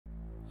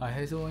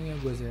Hai semuanya,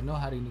 gue Zeno.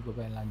 Hari ini gue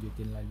pengen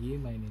lanjutin lagi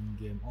mainin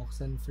game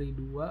OXENFREE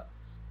II.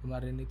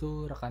 Kemarin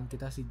itu rekan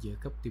kita si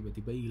Jacob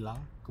tiba-tiba hilang,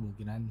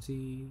 kemungkinan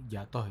sih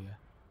jatuh ya.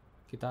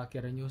 Kita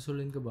akhirnya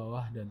nyusulin ke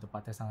bawah dan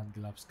tempatnya sangat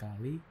gelap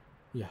sekali.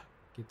 Ya,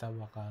 kita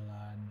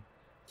bakalan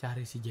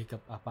cari si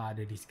Jacob apa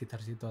ada di sekitar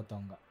situ atau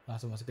enggak.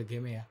 Langsung masuk ke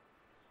game ya.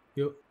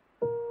 Yuk.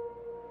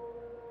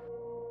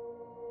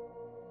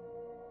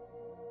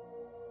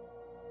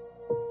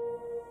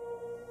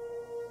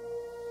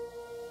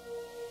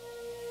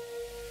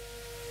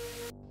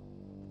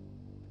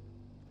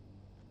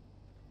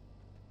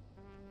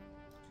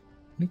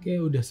 Ini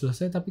kayak udah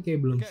selesai tapi kayak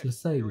belum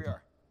selesai here we gitu.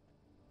 are.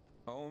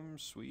 Home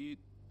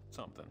sweet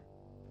something.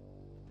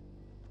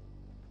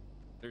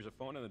 There's a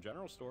phone in the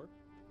general store.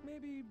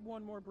 Maybe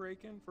one more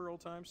break-in for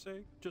old time's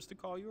sake, just to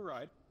call you a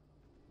ride.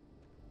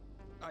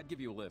 I'd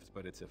give you a lift,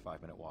 but it's a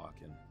 5-minute walk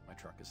and my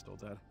truck is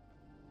still dead.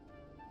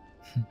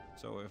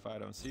 So if I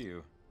don't see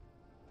you...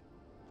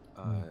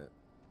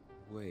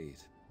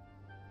 wait.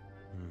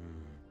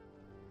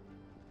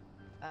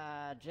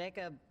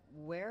 Jacob,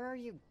 where are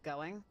you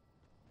going?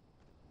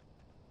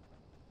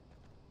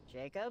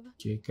 Jacob?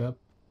 Jacob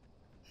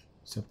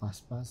bisa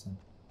pas-pasan.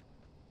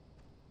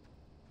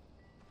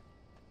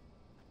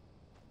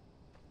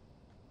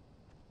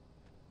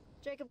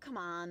 Jacob,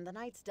 come on, the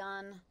night's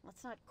done.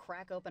 Let's not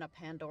crack open a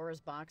Pandora's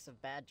box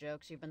of bad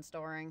jokes you've been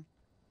storing.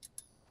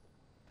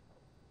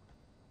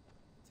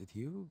 Did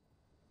you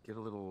get a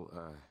little,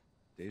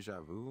 deja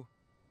vu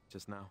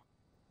just now?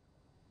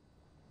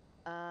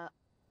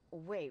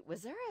 Wait,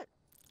 was there a...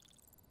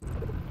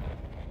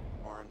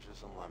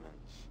 Oranges and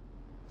lemons,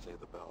 say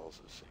the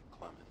bells of St.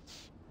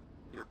 Clement's.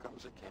 Here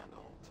comes a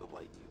candle to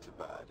light you to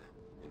bed,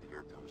 and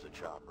here comes a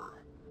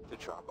chopper to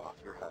chop off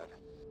your head.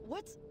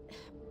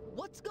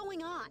 What's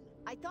going on?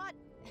 I thought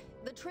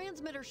the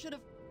transmitter should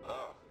have...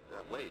 Oh,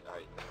 wait,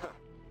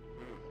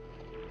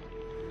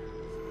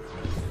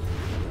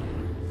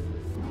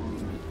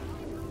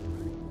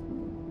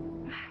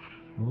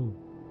 Oh.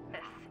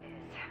 This is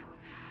better.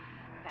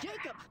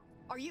 Jacob,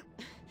 are you...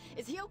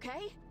 Is he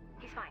okay?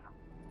 He's fine.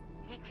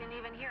 He can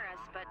even hear us,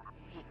 but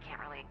he can't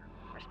really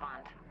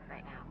respond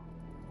right now.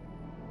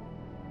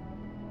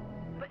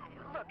 But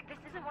look, this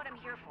isn't what I'm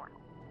here for.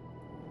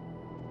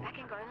 Back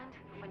in Garland,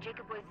 when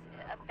Jacob was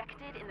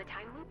affected in the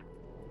time loop,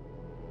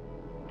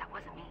 that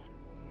wasn't me.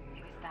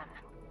 It was them.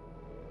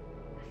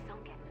 The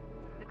Sunken.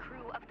 The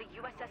crew of the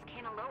USS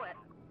Kanaloa.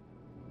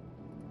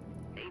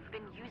 They've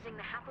been using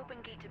the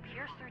half-open gate to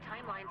pierce through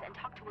timelines and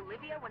talk to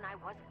Olivia when I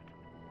wasn't.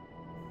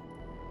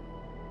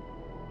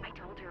 I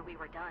told her we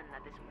were done,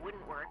 that this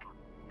wouldn't work,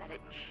 that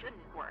it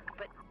shouldn't work,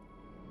 but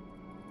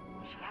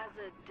she has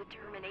a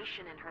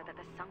determination in her that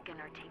the Sunken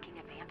are taking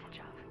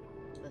advantage of.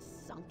 The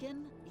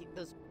Sunken?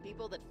 Those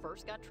people that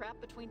first got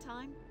trapped between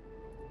time?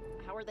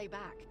 How are they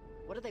back?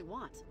 What do they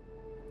want?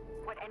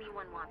 What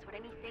anyone wants, what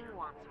anything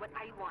wants, what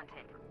I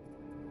wanted.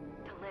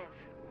 To live,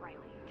 Riley.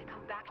 To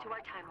come back to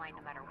our timeline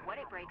no matter what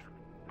it breaks,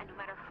 and no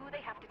matter who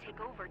they have to take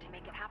over to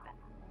make it happen.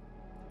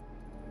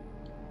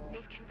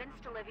 They've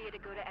convinced Olivia to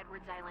go to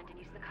Edwards Island and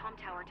use the comm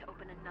tower to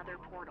open another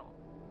portal.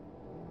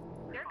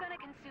 They're gonna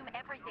consume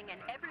everything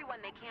and everyone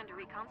they can to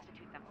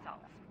reconstitute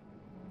themselves.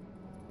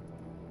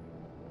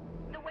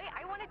 The way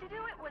I wanted to do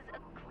it was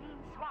a clean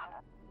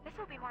swap. This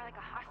will be more like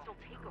a hostile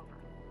takeover.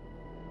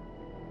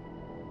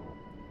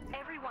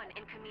 Everyone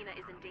in Camena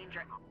is in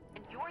danger,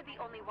 and you're the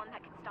only one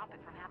that can stop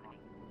it from happening.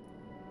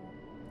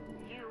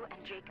 You and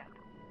Jacob.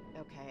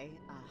 Okay,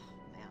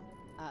 man.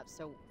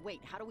 So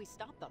wait, how do we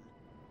stop them?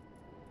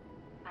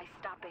 By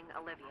stopping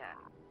Olivia.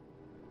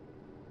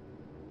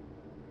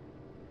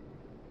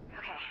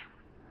 Okay,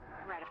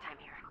 we're out of time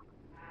here.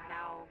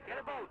 Now, get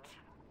a boat.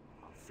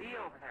 I'll see you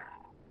over there.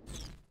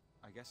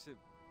 I guess it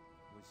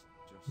was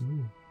just...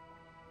 Ooh.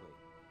 Wait,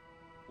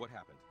 what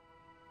happened?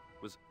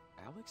 Was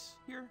Alex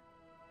here?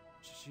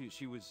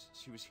 She was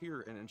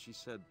here and she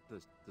said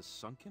the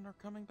Sunken are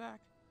coming back?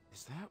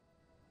 Is that...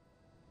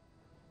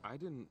 I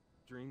didn't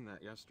dream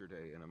that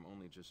yesterday and I'm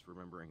only just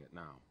remembering it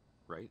now,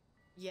 right?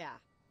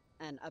 Yeah.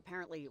 And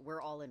apparently we're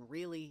all in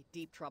really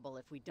deep trouble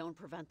if we don't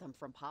prevent them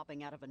from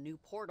popping out of a new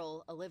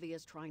portal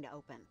Olivia's trying to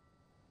open.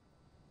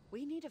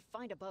 We need to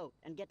find a boat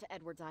and get to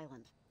Edwards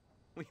Island.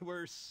 We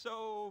were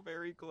so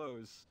very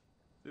close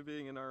to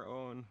being in our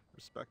own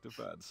respective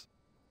beds.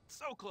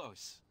 So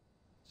close.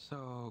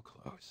 So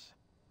close.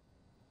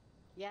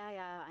 Yeah,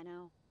 I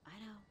know.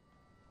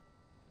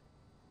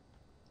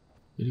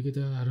 Jadi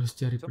kita harus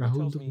cari Someone perahu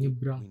tells untuk me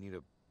nyebrang. we need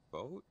a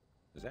boat?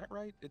 Is that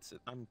right?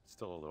 I'm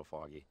still a little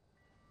foggy.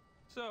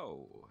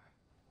 So,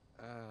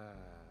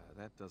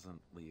 that doesn't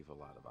leave a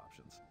lot of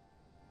options.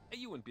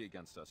 You wouldn't be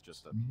against us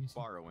just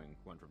borrowing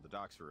one from the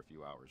docks for a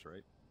few hours,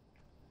 right?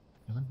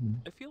 Ya kan,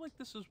 bener. I feel like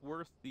this is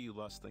worth the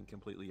less than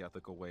completely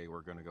ethical way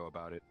we're gonna go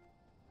about it.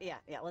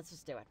 Yeah, let's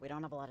just do it. We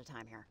don't have a lot of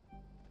time here.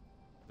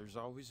 There's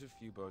always a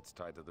few boats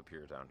tied to the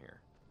pier down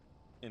here.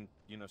 And,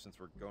 you know, since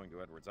we're going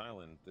to Edwards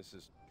Island, this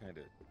is kind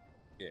of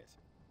it.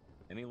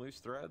 Any loose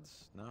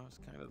threads?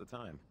 Now's kind of the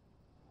time.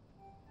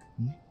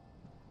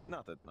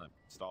 Not that I'm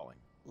stalling.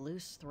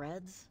 Loose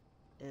threads?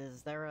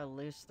 Is there a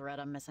loose thread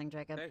I'm missing,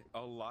 Jacob? Hey,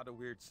 a lot of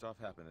weird stuff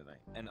happened tonight.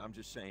 And I'm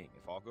just saying,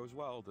 if all goes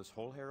well, this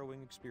whole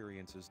harrowing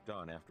experience is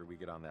done after we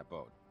get on that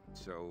boat.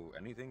 So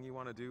anything you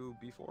want to do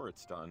before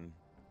it's done,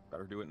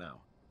 better do it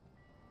now.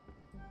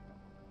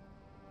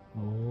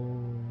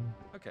 Oh.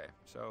 Okay,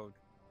 so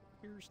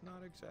here's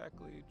not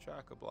exactly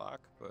chock-a-block,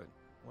 but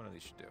one of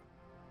these should do.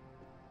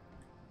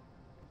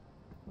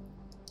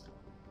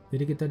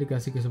 Jadi kita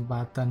dikasih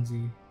kesempatan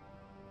sih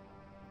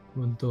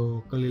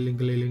untuk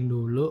keliling-keliling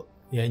dulu,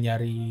 ya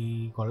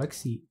nyari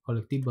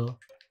collectible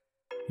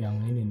yang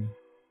ini nih.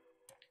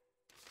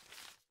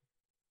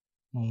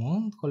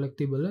 Ngomong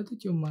collectible-nya tuh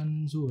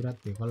cuman surat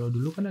ya. Kalau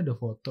dulu kan ada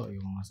foto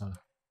ya kalau nggak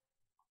salah.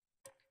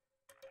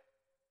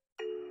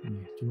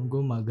 Nih, cuma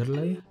gue mager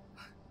lah ya.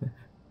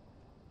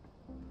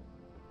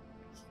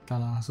 Kita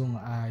langsung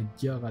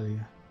aja kali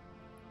ya.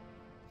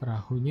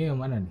 Perahunya yang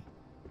mana nih?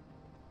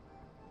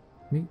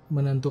 Ini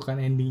menentukan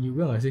ending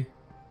juga gak sih?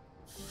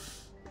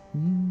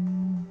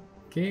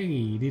 Kayak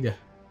gini dah.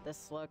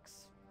 This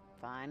looks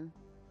fine.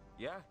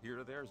 Yeah, here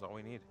to there is all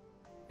we need.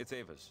 It's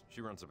Ava's.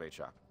 She runs a bait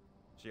shop.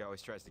 She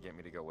always tries to get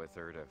me to go with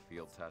her to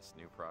field test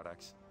new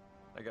products.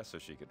 I guess so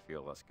she could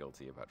feel less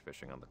guilty about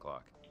fishing on the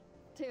clock.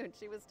 Dude,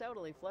 she was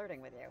totally flirting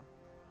with you.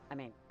 I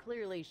mean,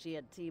 clearly she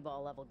had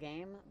T-ball level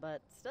game, but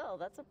still,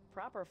 that's a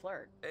proper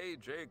flirt. Hey,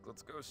 Jake,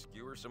 let's go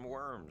skewer some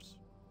worms.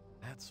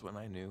 That's when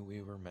I knew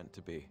we were meant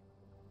to be.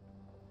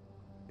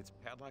 It's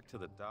padlocked to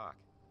the dock,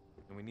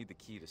 and we need the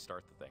key to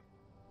start the thing.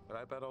 But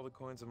I bet all the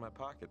coins in my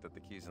pocket that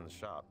the key's in the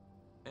shop.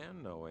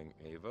 And knowing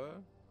Ava,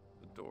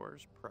 the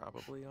door's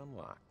probably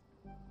unlocked.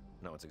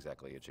 No one's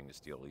exactly itching to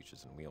steal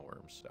leeches and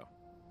mealworms, so...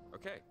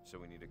 Okay, so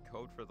we need a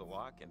code for the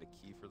lock and a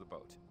key for the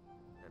boat.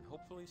 And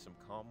hopefully some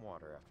calm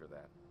water after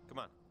that.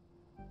 Come on.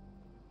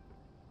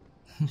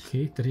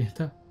 Oke,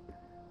 ternyata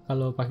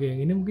kalau pakai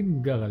yang ini mungkin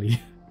enggak kali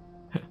ya.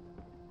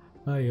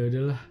 Ah, ya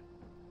udahlah.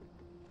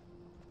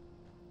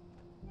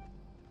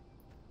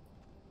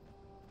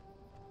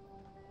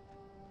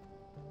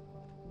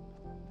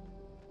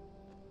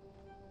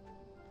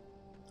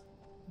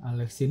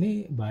 Alex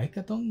ini baik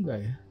atau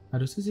enggak ya?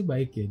 Harusnya sih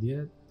baik ya. Dia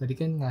tadi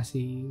kan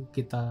ngasih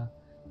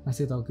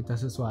tahu kita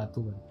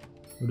sesuatu kan.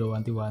 Udah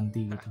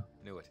wanti-wanti gitu.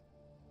 Knew it.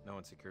 No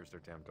one secures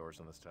their damn doors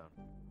in this town.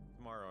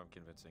 Tomorrow I'm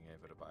convincing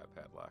Ava to buy a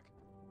padlock.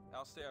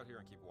 I'll stay out here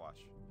and keep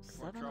watch.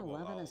 If we're in trouble,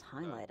 7-Eleven I'll, is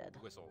highlighted.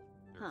 Whistle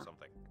or Huh.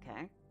 something.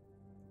 Okay.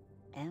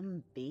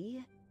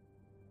 MB?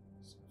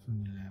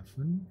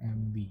 7-Eleven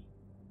MB.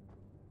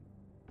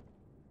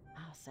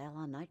 Oh, sale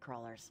on night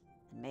crawlers.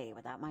 And me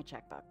without my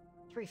checkbook.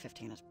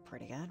 $3.15 is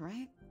pretty good,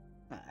 right?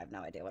 I have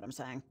no idea what I'm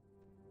saying.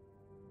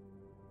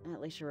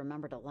 At least you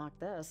remember to lock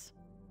this.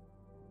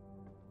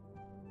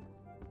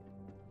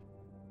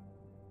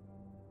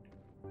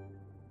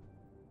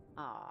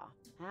 Aw,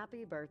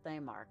 happy birthday,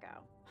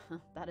 Marco.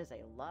 That is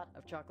a lot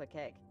of chocolate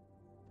cake.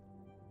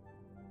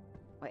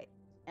 Wait,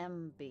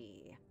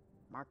 MB.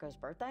 Marco's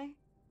birthday?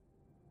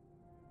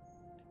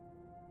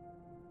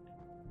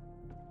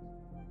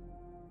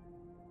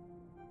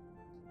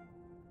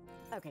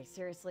 Okay,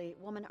 seriously,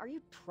 woman, are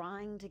you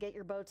trying to get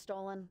your boat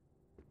stolen?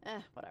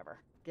 Whatever.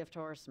 Gift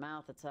horse,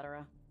 mouth,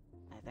 etc.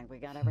 I think we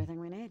got everything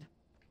we need.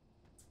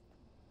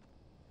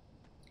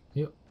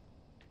 Yuk.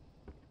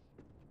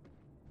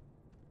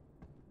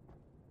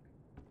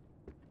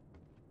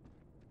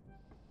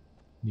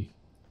 Nih.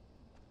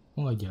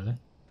 Kok nggak jalan?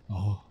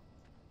 Oh.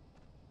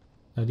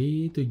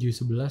 Tadi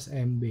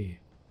 711 MB.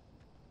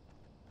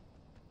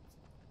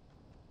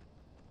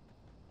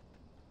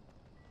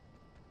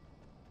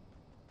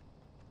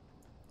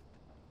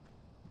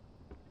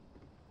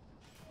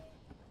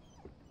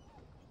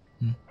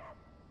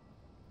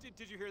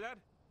 Did you hear that?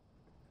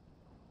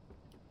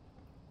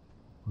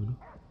 Waduh,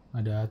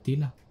 ada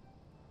Athena.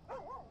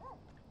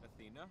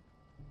 Athena?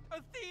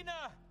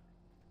 Athena!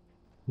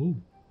 Oh,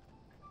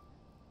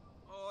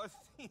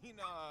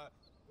 Athena!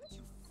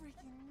 You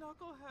freaking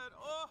knucklehead!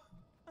 Oh,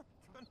 I'm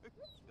gonna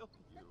kill you.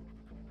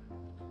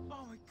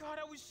 Oh my god,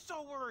 I was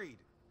so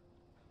worried!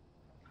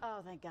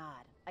 Oh, thank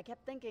God. I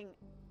kept thinking...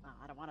 Oh,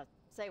 I don't want to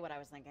say what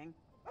I was thinking.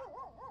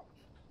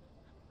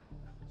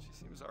 She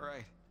seems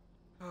alright.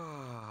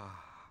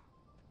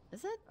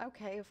 Is it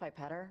okay if I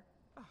pet her?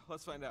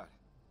 Let's find out.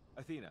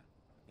 Athena,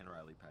 can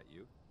Riley pet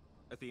you?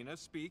 Athena,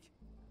 speak.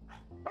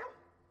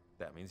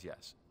 That means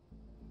yes.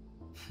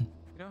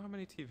 You know how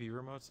many TV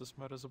remotes this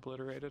mud has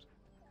obliterated?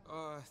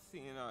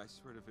 Athena, I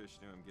swear to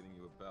Vishnu, I'm getting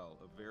you a bell.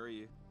 A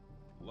very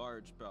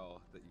large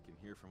bell that you can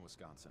hear from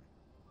Wisconsin.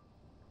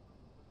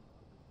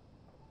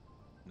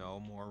 No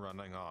more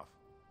running off.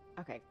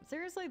 Okay,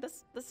 seriously,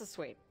 this is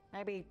sweet.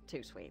 Maybe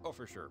too sweet. Oh,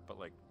 for sure, but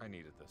like, I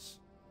needed this.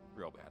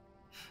 Real bad.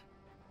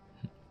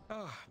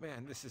 Oh,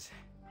 man, this is...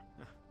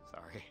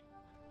 Sorry.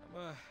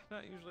 I'm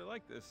not usually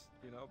like this,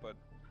 you know, but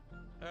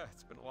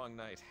it's been a long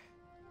night.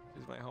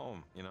 She's my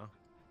home, you know?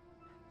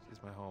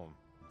 She's my home.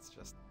 It's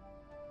just...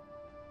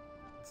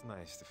 It's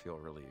nice to feel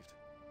relieved.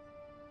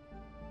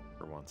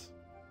 For once.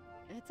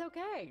 It's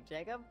okay,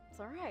 Jacob. It's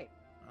all right.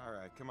 All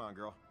right, come on,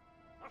 girl.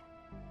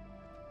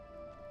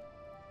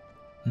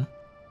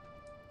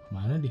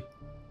 Mana dia?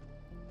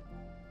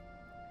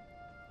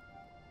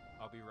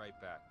 I'll be right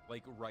back.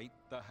 Like, right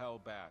the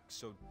hell back.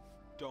 So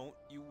don't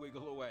you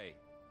wiggle away.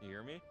 You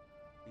hear me?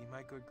 Be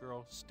my good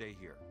girl. Stay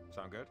here.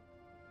 Sound good?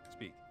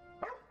 Speak.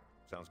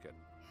 Sounds good.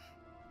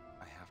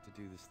 I have to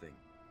do this thing.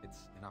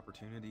 It's an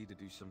opportunity to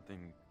do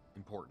something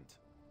important.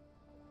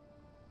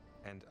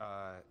 And,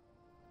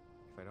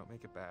 if I don't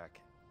make it back,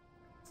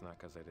 it's not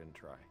because I didn't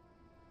try.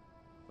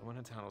 Someone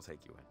in town will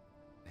take you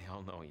in. They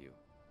all know you.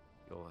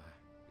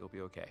 You'll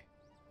be okay.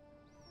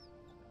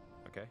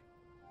 Okay?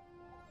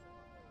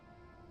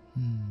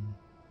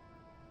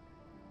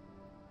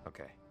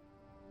 Okay.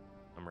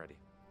 I'm ready.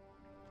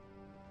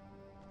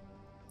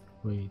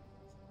 Wait.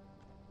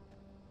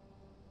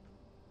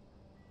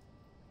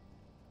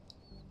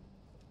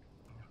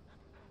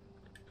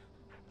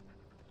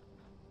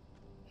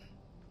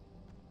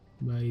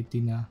 Bye,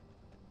 Tina.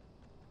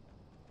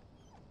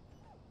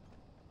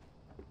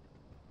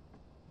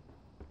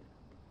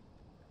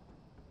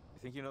 You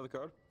think you know the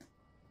code?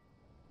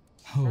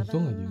 Oh,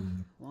 untung aja.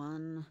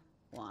 1,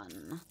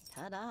 1.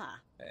 Ta-da.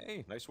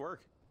 Hey, nice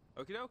work.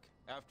 Okie doke.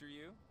 After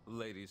you.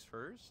 Ladies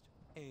first.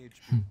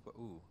 Age.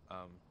 Ooh,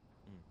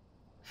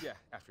 yeah,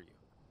 after you.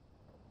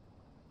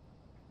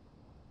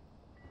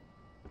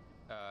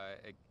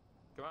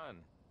 Come on.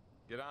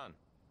 Get on.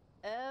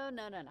 Oh,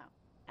 no.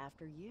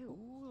 After you.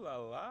 Ooh la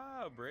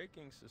la,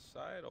 breaking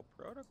societal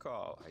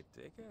protocol. I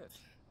dig it.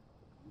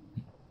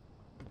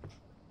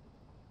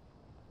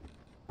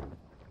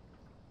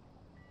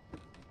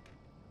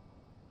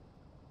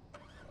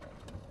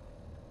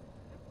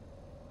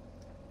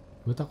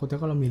 Gue takutnya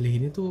kalau milih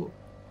ini tuh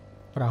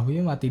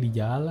perahunya mati di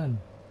jalan.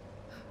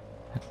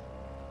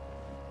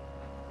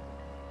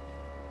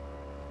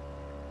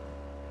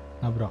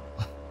 Nabrak.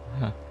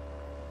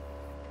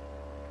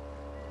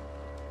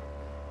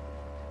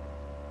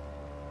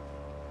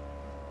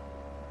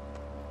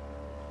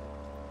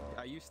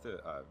 I used to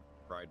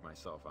pride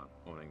myself on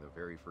owning the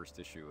very first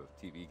issue of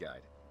TV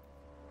Guide.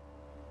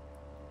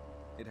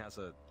 It has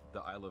the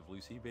I Love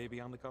Lucy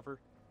baby on the cover.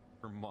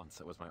 For months,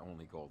 that was my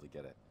only goal to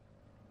get it.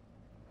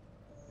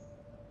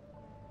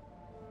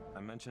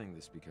 I'm mentioning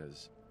this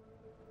because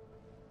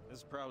this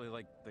is probably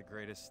like the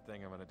greatest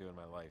thing I'm gonna do in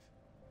my life.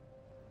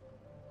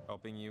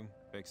 Helping you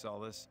fix all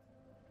this.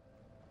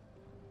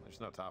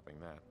 There's no topping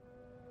that.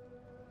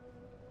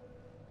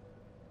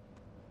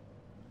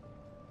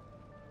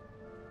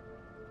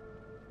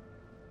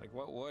 Like,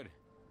 what would?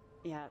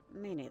 Yeah,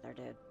 me neither,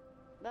 dude.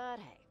 But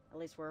hey, at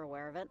least we're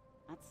aware of it.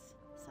 That's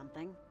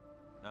something.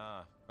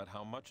 Ah, but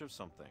how much of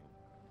something?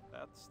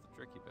 That's the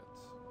tricky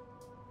bits.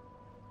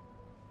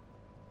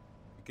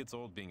 It gets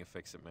old being a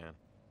fix-it man.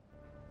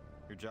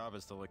 Your job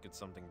is to look at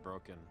something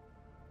broken.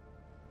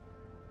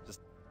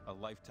 Just a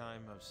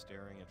lifetime of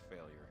staring at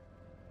failure.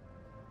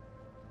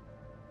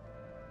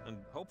 And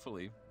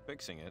hopefully,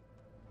 fixing it.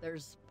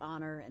 There's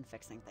honor in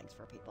fixing things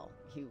for people.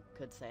 You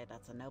could say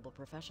that's a noble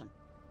profession.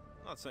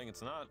 I'm not saying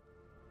it's not.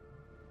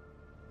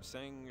 I'm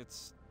saying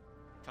it's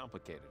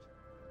complicated.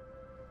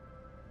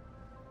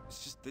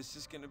 It's just, this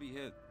is gonna be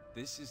it.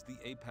 This is the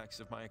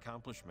apex of my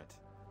accomplishment.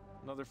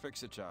 Another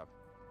fix-it job.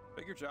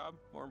 Bigger job,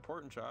 more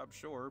important job,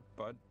 sure,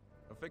 but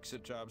a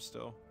fix-it job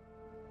still.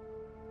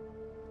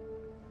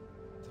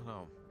 Don't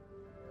know.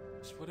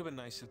 This would have been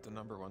nice if the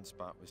 #1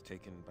 spot was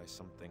taken by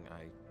something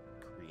I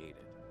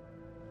created.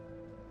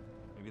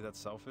 Maybe that's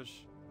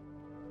selfish?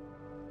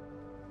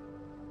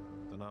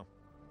 Don't know.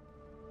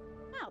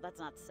 No, that's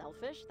not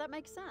selfish. That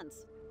makes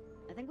sense.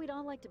 I think we'd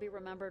all like to be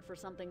remembered for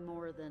something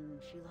more than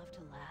she loved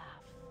to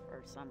laugh,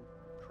 or some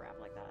crap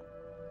like that.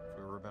 If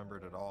we were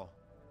remembered at all.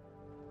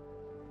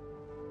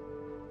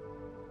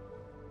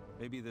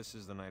 Maybe this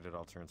is the night it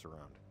all turns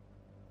around.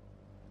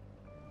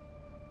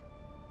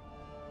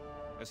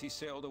 As he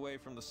sailed away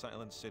from the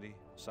silent city,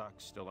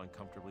 socks still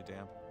uncomfortably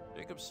damp,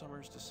 Jacob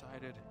Summers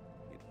decided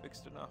he'd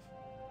fixed enough.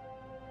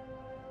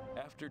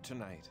 After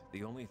tonight,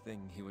 the only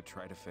thing he would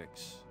try to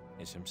fix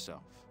is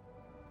himself.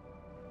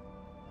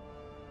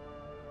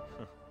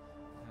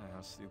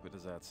 How stupid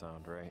does that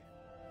sound, right?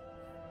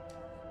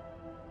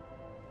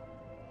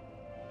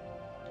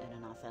 In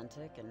an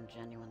authentic and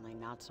genuinely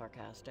not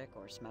sarcastic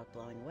or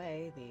smoke-blowing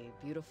way, the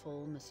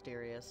beautiful,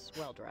 mysterious,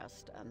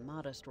 well-dressed, and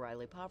modest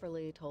Riley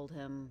Poverly told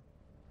him,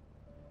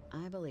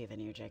 "I believe in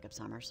you, Jacob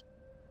Summers."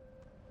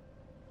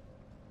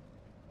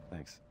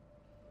 Thanks.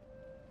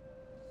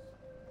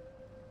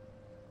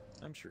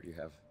 I'm sure you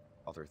have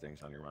other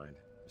things on your mind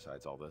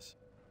besides all this.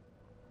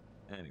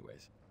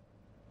 Anyways.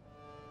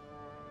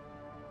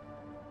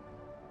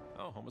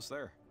 Oh, almost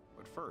there.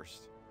 But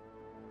first...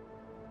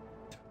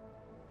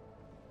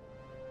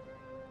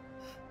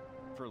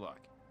 for luck.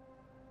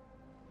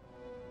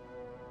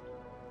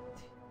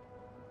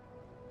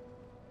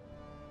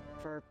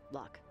 For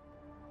luck.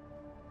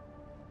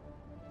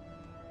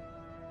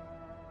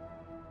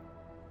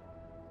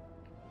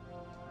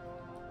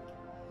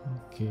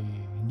 Oke,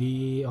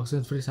 di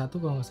OXENFREE I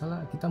kalau nggak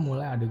salah kita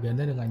mulai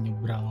adegannya dengan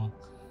nyebrang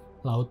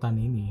lautan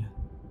ini ya.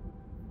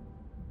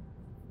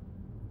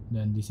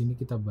 Dan di sini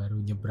kita baru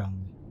nyebrang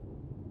nih.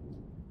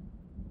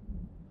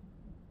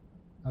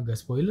 Agak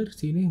spoiler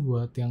sih ini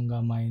buat yang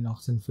nggak main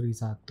OXENFREE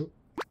I.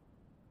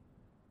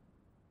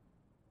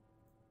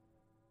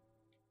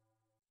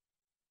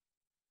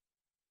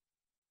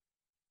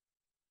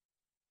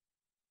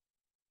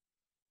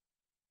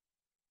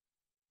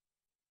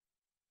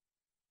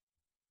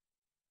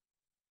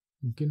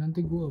 Mungkin nanti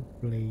gue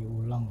play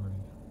ulang kali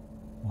ya.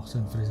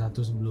 Oxenfree 1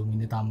 sebelum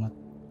ini tamat.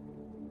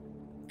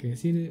 Kayaknya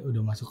sih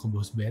udah masuk ke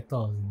boss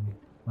battle sih.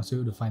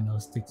 Maksudnya udah final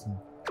stage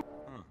nih.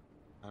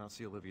 I don't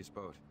see Olivia's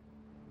boat.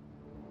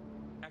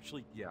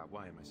 Actually, yeah,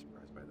 why am I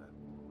surprised by that?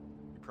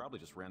 You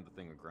probably just ran the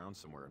thing aground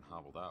somewhere and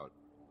hobbled out.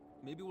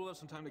 Maybe we'll have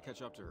some time to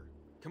catch up to her.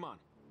 Come on.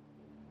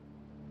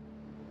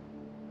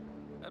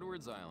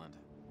 Edwards Island.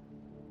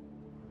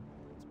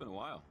 It's been a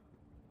while.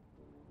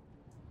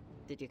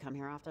 Did you come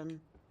here often?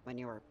 When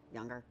you were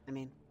younger, I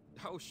mean?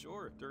 Oh,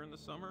 sure. During the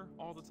summer,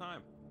 all the time.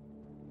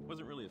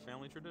 Wasn't really a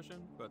family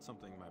tradition, but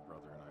something my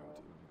brother and I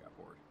went to when we got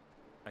bored.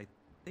 I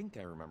think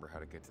I remember how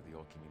to get to the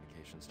old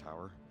communications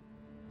tower.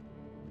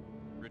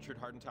 Richard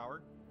Harden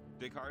Tower?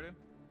 Dick Harden?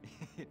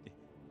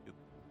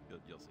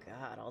 you'll see.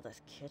 God, all this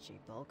kitschy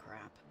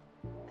bullcrap.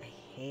 I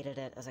hated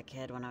it as a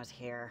kid when I was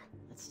here.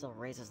 It still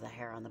raises the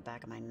hair on the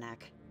back of my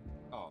neck.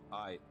 Oh,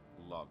 I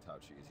loved how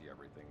cheesy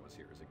everything was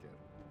here as a kid.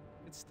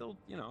 It's still,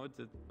 you know, it's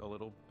a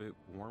little bit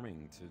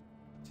warming to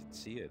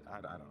see it.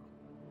 I don't know.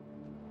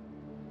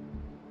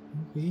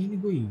 Kayaknya ini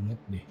gue inget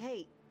deh.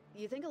 Hey,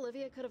 you think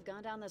Olivia could have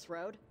gone down this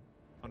road?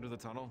 Under the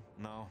tunnel?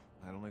 No,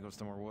 that only goes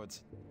to more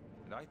woods.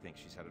 And I think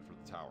she's headed for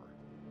the tower.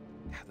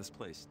 Yeah, this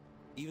place,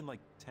 even like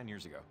 10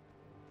 years ago,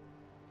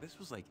 this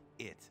was like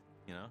it,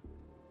 you know?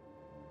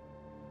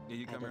 Yeah,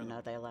 you I come didn't here.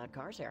 know they allowed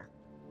cars here.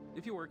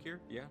 If you work here,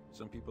 yeah.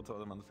 Some people tow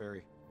them on the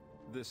ferry.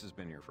 This has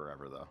been here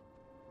forever, though.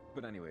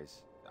 But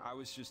anyways, I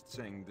was just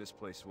saying this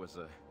place was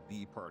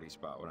the party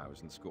spot when I was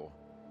in school.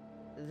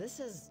 This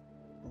is...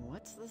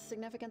 What's the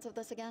significance of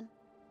this again?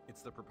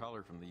 It's the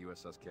propeller from the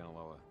USS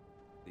Kanaloa.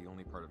 The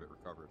only part of it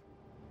recovered.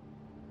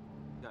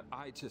 That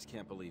I just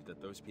can't believe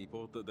that those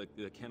people,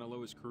 the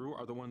Kanaloa's crew,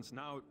 are the ones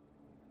now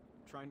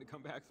trying to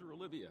come back through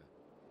Olivia.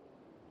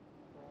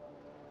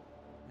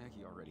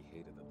 Maggie already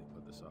hated that they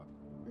put this up.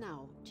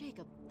 No,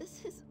 Jacob,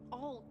 this is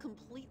all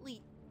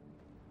completely...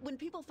 When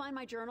people find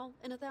my journal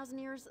in 1,000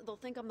 years, they'll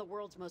think I'm the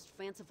world's most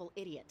fanciful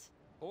idiot.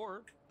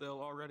 Or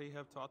they'll already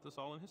have taught this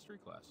all in history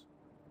class.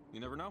 You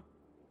never know.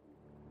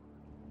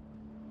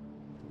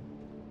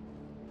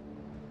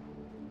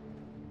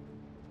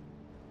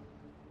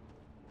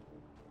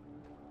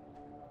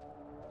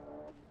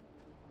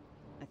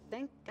 I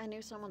think I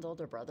knew someone's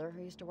older brother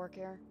who used to work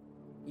here.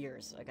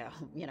 Years ago,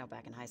 you know,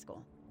 back in high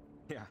school.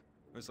 Yeah,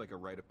 it was like a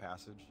rite of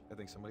passage, I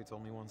think somebody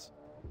told me once.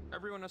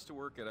 Everyone has to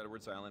work at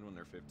Edwards Island when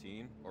they're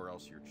 15, or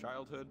else your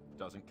childhood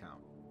doesn't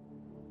count.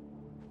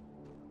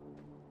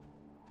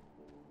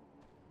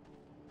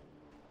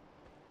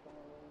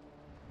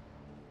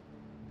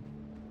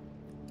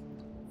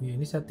 Ya,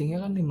 ini settingnya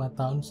kan 5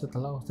 tahun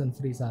setelah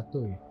OXENFREE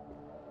 1 ya.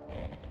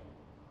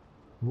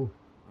 Oh,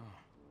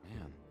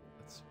 man,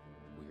 that's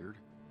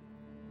weird.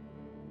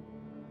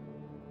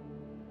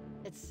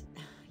 It's...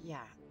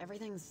 yeah,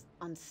 everything's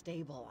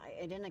unstable.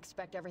 I didn't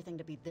expect everything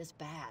to be this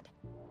bad.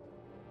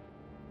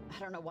 I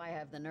don't know why I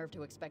have the nerve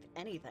to expect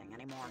anything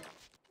anymore.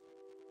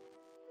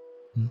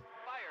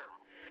 Fire,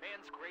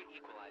 man's great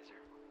equalizer.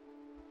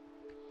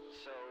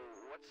 So,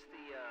 what's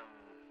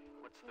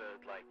the,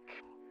 like,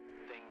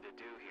 thing to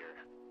do here?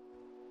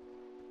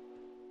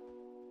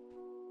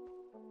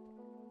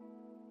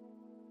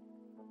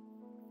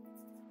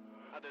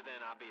 Other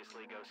than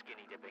obviously go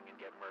skinny dipping and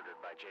get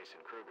murdered by Jason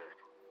Kruger.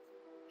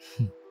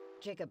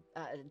 Jacob,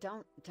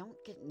 don't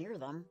get near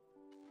them.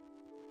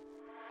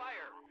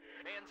 Fire,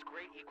 man's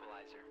great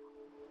equalizer.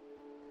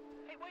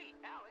 Hey, wait,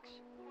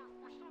 Alex,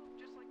 we're still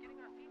just like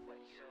getting our feet wet.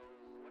 So,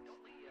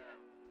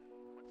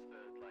 what's the,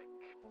 like,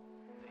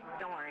 thing?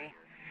 Don't worry.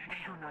 I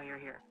don't know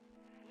you're here.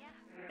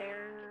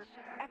 They're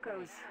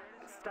echoes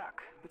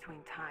stuck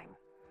between time.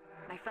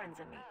 My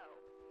friends and me.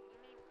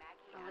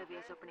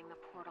 Olivia's opening the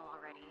portal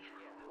already.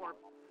 Or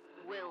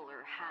will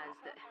or has.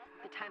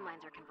 The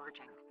timelines are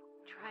converging.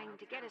 Trying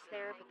to get us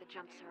there, but the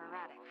jumps are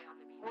erratic.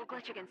 We'll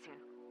glitch again soon.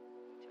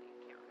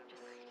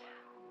 Just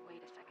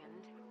wait a second.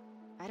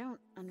 I don't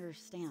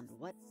understand.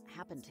 What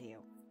happened to you?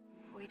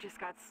 We just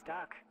got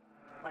stuck.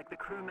 Like the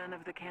crewmen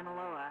of the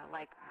Kanaloa,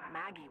 like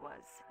Maggie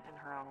was, in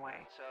her own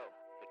way. So,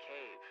 the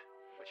cave.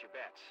 What's your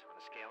bets? On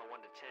a scale of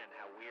 1 to 10,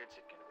 how weird's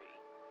it gonna be?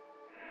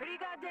 Pretty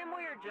goddamn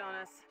weird,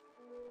 Jonas.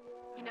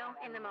 You know,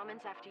 in the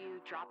moments after you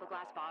drop a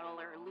glass bottle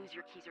or lose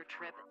your keys or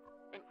trip,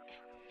 and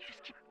you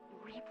just keep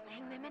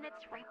replaying the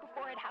minutes right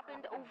before it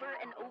happened over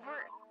and over.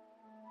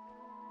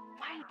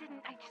 Why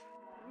didn't I just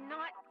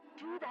not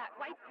do that?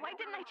 Why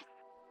didn't I just...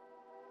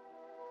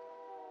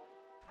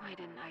 Why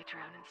didn't I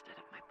drown instead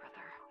of my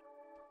brother?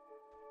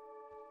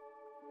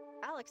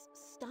 Alex,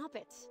 stop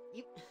it.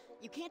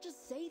 You can't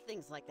just say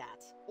things like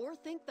that. Or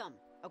think them,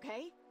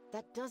 okay?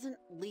 That doesn't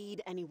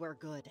lead anywhere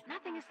good.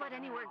 Nothing has led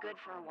anywhere good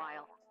for a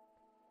while.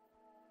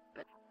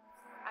 But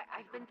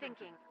I've been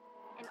thinking,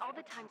 in all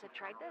the times I've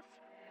tried this,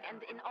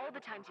 and in all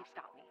the times you've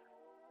stopped me,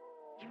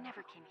 you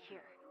never came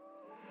here.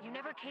 You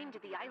never came to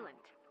the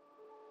island.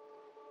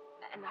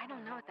 And I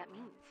don't know what that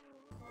means.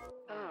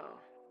 Oh,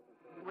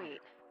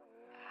 wait.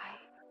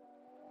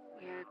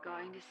 We're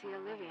going to see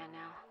Olivia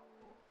now.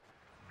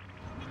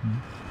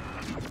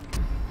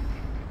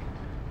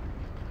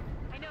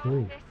 I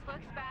know this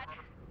looks bad.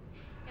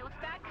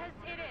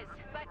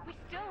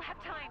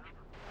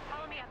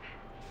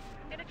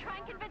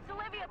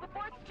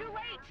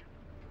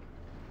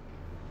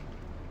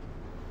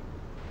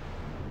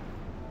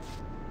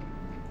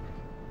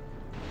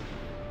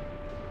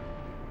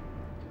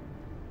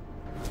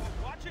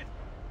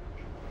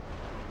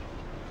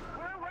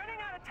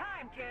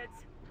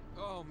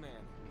 Oh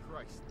man,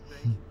 Christ,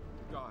 thank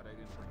God I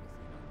didn't bring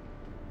Athena.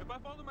 If I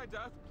fall to my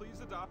death,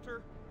 please adopt her.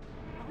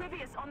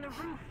 Olivia's on the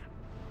roof.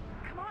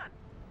 Come on.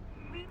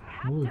 We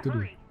have Oh, to itu dia.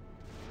 hurry.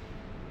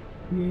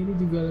 Iya, ini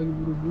juga lagi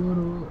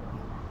buru-buru.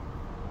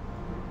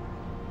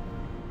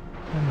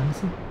 Mana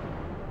sih?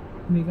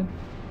 Ini kan?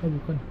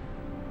 Bukan.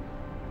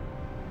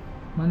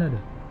 Mana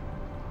dah?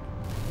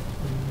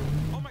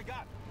 Oh my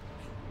God!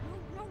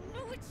 No,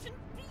 it shouldn't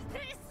be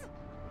this!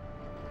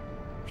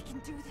 I can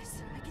do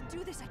this.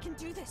 I can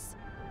do this.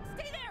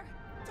 Stay there!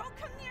 Don't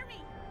come near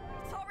me!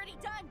 It's already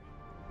done!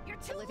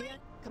 You're too Olivia,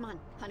 late! come on,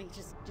 honey,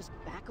 just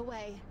back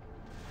away.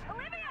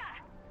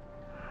 Olivia!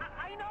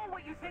 I know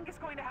what you think is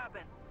going to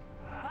happen,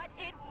 but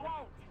it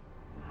won't.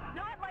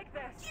 Not like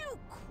this. You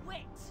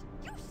quit!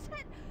 You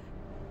said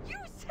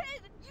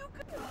you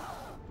could...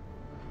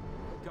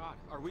 God,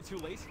 are we too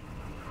late?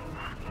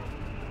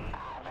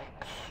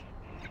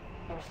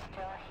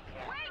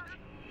 Wait!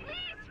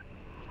 Please!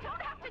 You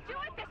don't have to do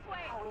it this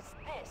way! How is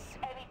this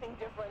anything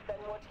different than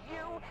what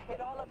you, in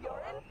all of your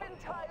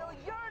infantile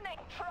yearning,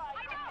 tried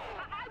I know!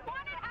 I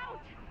want it out!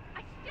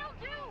 I still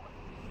do!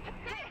 But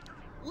this!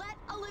 Let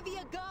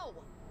Olivia go!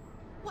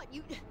 What,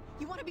 you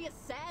want to be a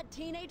sad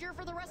teenager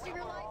for the rest of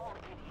your life?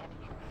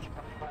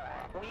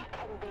 We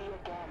can be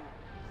again.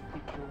 We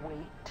can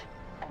wait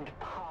and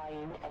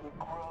pine and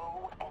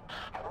grow and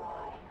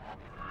strive.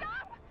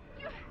 Stop!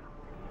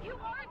 You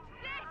aren't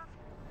this!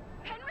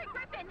 Henry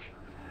Griffin!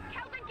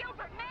 Calvin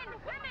Gilbert, men,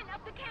 women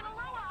of the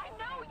Canaloa, I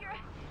know you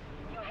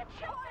had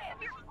children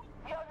of your...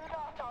 You're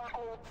not our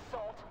old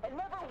salt and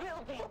never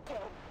will be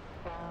again.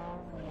 Now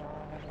we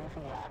are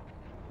Olivia.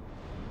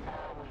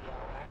 Now we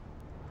are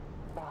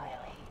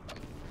Riley.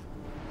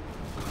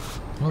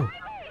 Oh,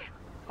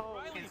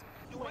 Riley,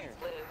 wait!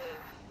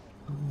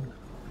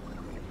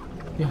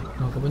 ya,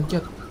 nggak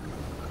kepencet.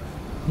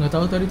 Nggak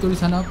tahu tadi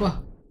tulisan apa.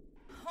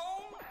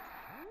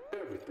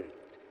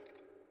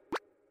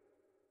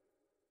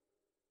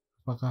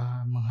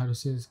 Apakah memang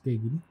harusnya kayak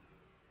gini?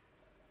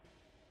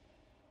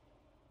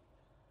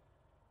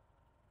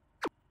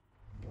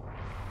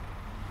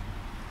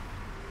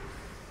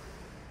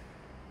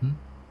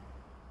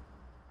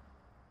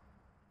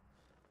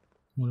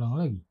 Ngulang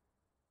lagi.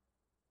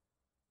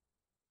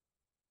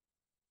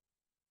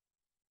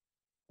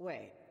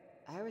 Wait,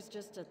 I was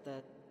just at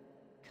the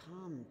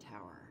comm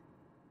tower.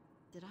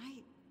 Did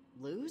I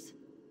lose?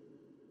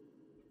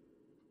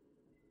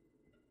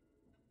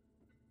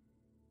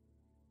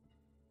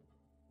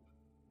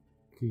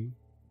 Oke.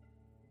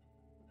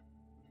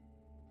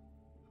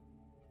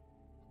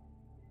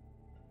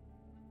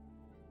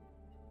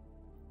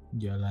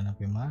 Jalan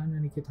apa mana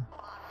nih kita?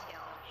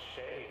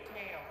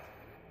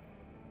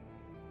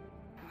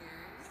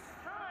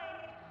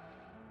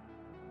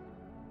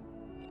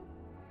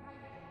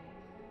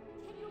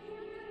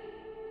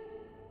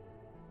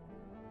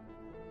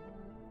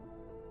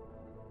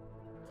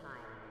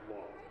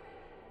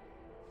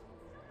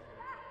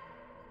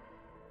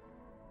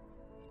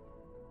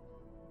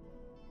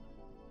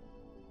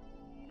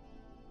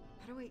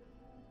 How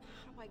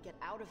do I get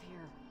out of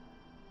here?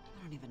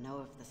 I don't even know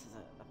if this is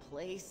a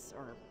place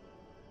or...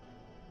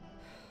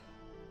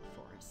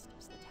 Forest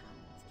is the town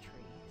with the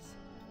trees.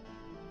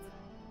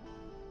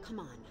 Come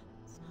on,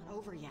 it's not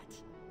over yet.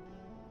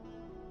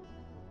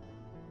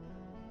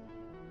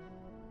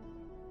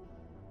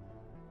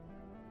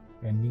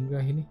 Ending kah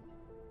ini?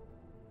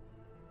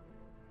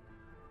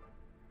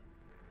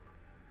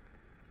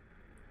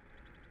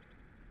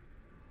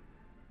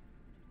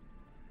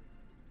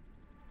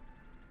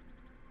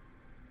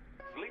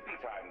 Sleepy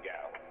time,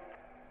 gal.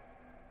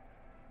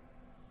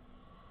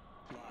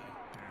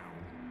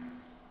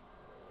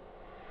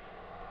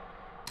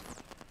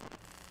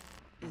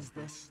 Is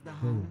this the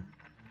home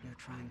you're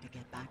trying to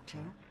get back to?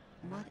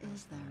 What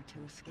is there to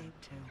escape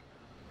to?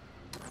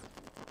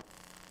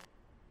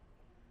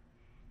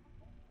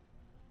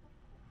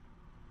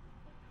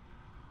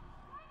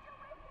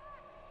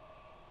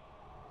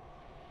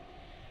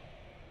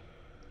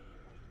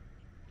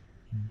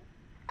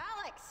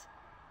 Alex!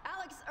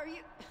 Alex,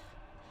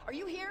 are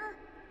you here?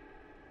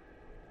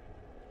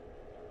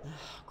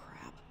 Oh,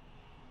 crap.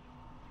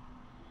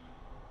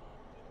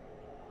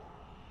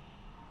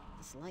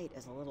 This light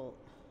is a little...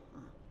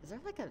 is there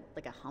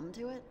like a hum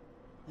to it?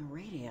 The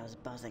radio's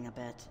buzzing a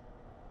bit.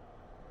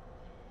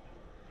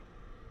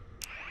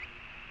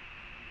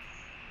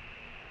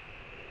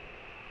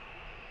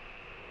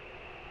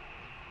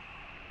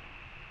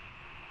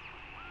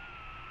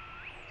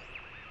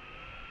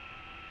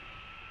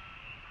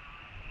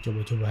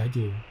 Coba-coba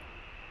aja ya.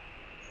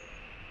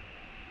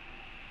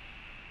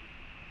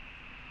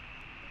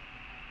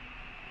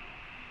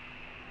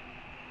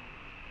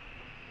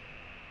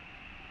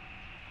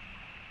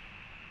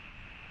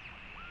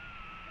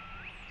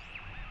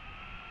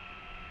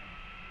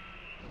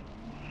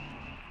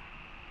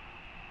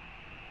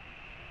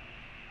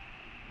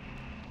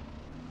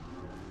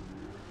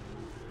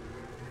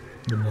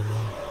 Bener.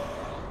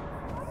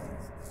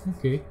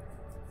 Oke.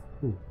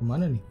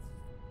 Kemana nih?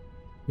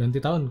 Ganti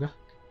tahun kah?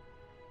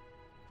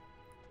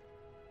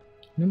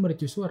 Ini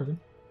mercusuar kan?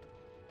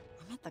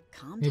 I'm at that the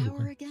com Eh, tower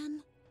bukan.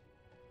 again?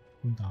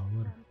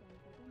 Tower.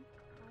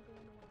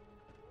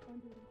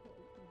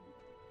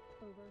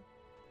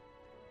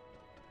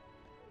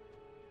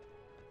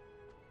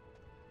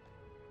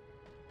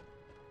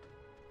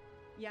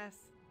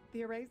 Yes,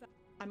 the array's.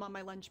 I'm on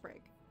my lunch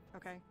break,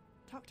 okay?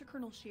 Talk to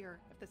Colonel Shear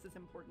if this is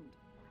important.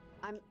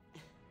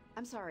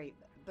 I'm sorry,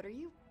 but are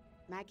you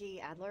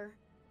Maggie Adler?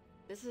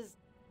 This is...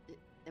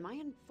 Am I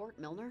in Fort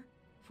Milner?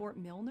 Fort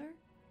Milner?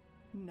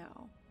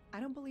 No, I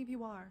don't believe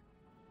you are.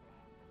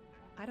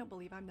 I don't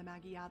believe I'm the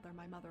Maggie Adler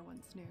my mother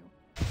once knew.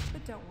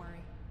 But don't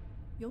worry,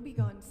 you'll be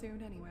gone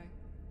soon anyway.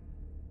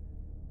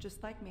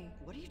 Just like me.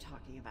 What are you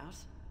talking about?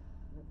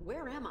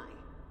 Where am I?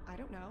 I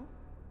don't know.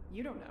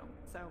 You don't know,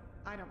 so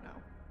I don't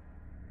know.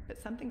 But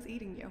something's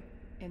eating you,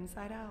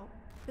 inside out.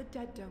 The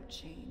dead don't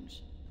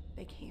change.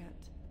 They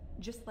can't.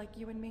 Just like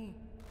you and me.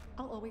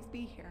 I'll always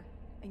be here,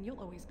 and you'll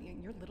always be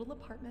in your little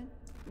apartment,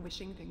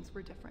 wishing things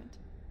were different.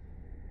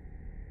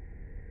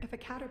 If a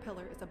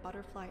caterpillar is a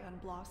butterfly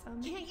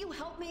unblossomed... Can't you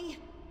help me?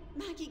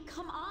 Maggie,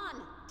 come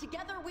on!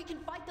 Together we can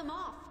fight them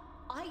off!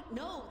 I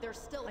know there's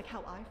still... Like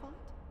how I fought?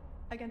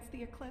 Against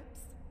the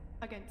eclipse?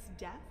 Against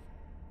death?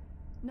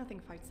 Nothing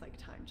fights like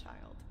time,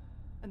 child.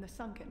 And the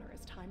sunkener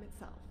is time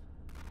itself.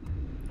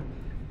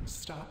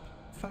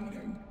 Stop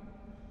fighting.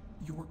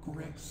 Your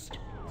grist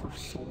for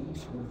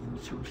souls will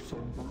use your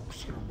sunburns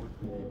here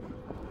like mine.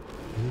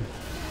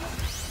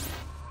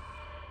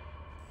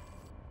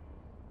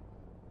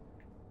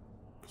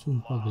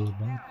 Sumpah gelap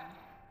banget.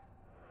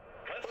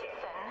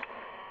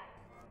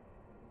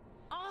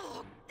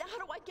 Oh, how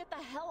do I get the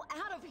hell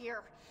out of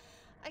here?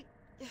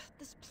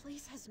 This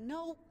place has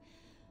no...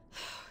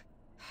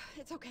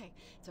 It's okay.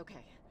 It's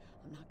okay.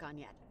 I'm not gone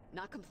yet.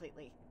 Not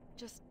completely.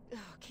 Just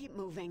keep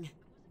moving.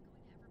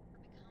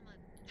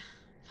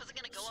 Wasn't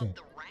gonna go up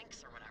the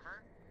ranks or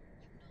whatever.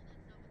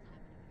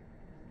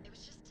 It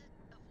was just to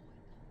avoid.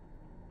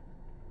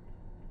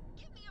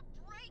 Give me a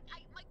break.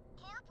 My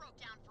car broke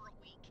down for a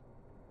week.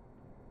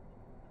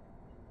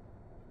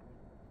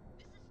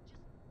 This is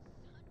just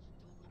such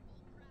total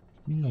bullcrap.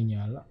 Ini nggak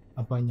nyala.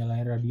 Apa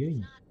nyalain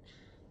radionya?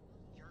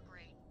 You're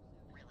great,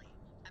 really.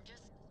 I need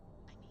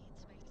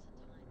space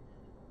and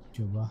time.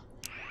 Coba.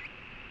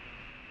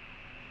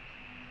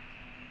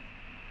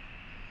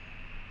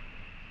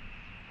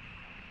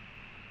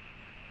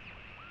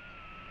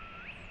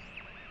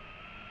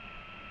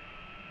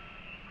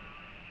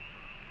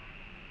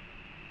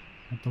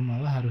 Atau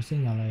malah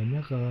harusnya nyalainnya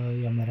ke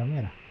yang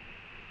merah-merah.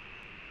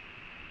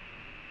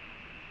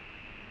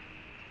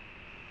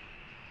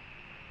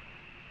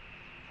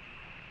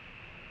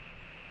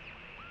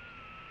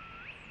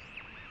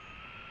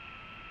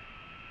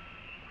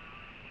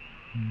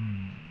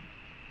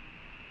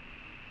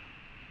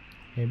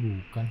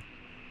 Bukan.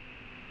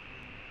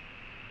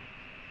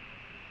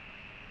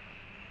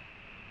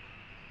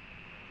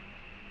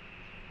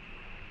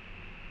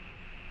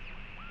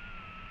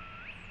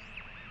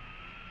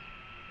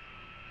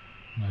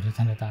 Nggak ada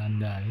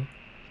tanda-tanda ya.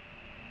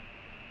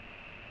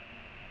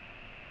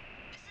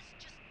 This is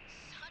just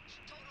such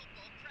total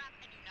bullcrap,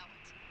 and you know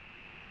it.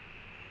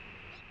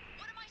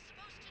 What am I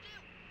supposed to do?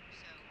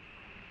 So,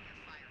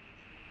 you're fired.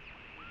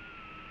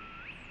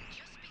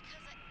 Just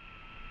because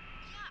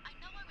I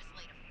know I was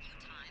late a few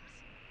times.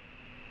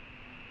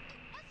 It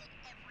wasn't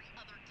every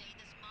other day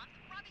this month.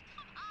 Robbie,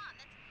 come on.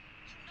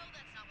 You know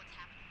that's not what's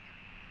happening here.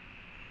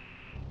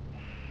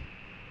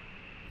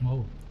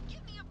 Oh.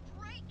 Give me a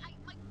break.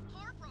 My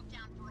car broke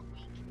down for a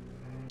week.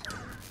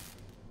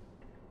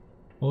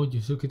 Oh,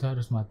 justru kita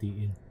harus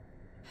matiin.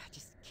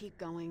 Just keep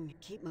going,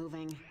 keep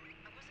moving.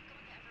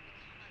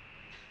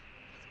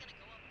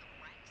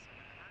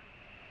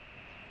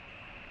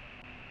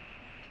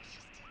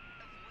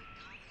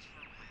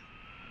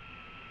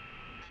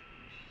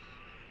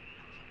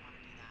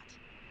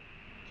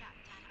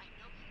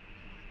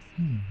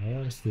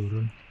 Saya harus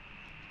turun.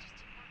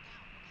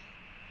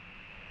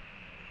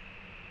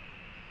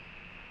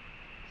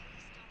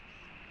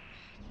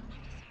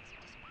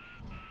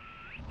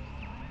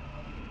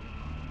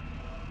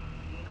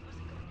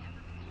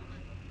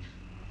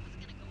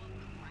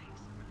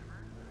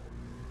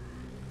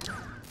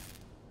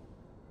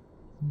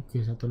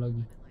 Oke, satu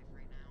lagi.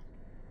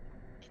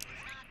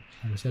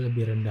 Harusnya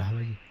lebih rendah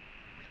lagi.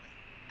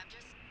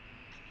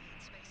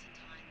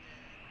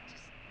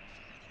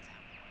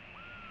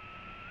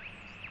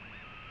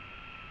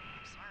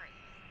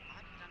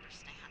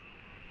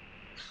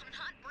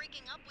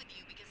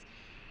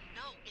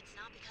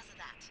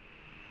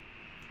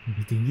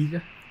 Lebih tinggi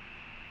kah?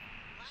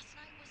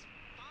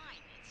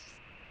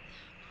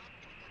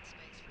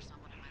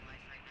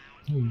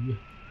 Oh iya,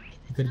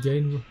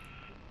 dikerjain gua.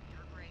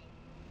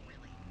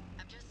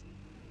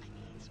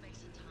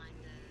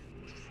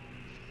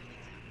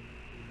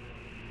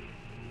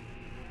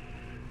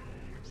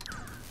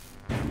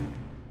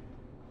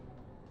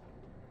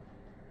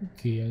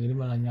 Oke, yang ini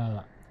malah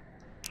nyala.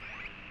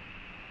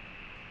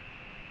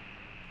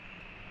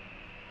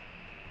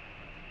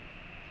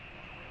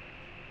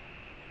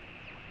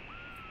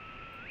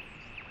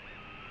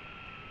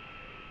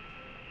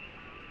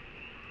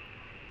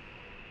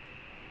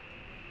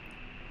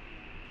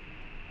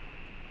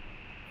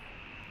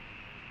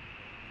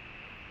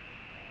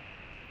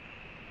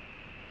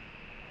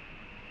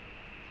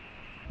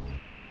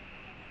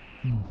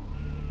 Anyone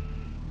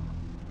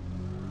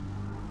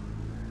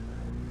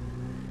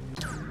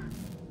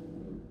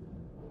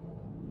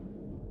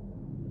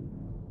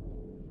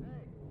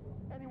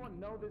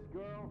know this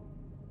girl?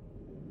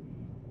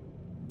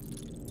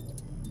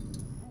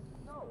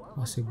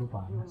 Masih gue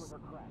panas.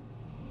 Just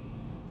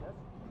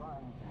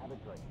trying to have a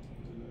drink.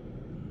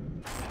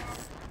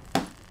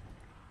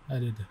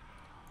 Ada deh.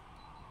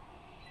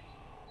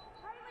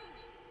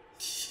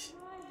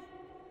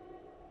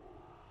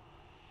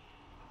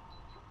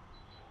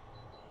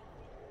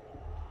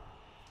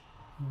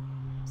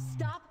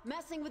 Stop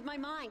messing with my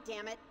mind,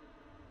 damn it.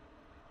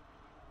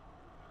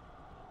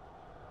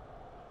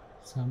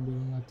 Sambil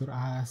ngatur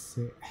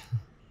AC.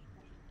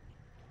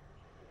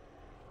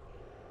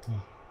 Wah,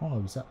 kok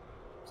nggak bisa?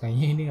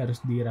 Kayaknya ini harus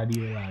di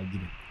radio lagi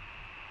deh.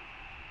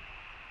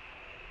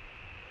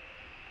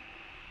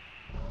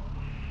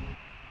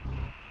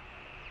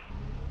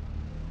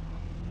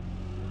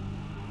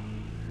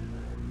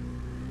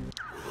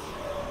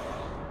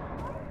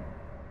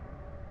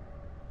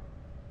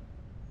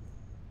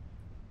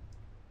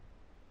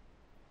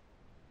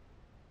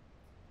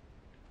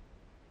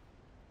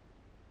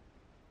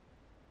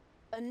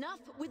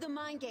 Enough with the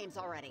mind games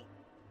already.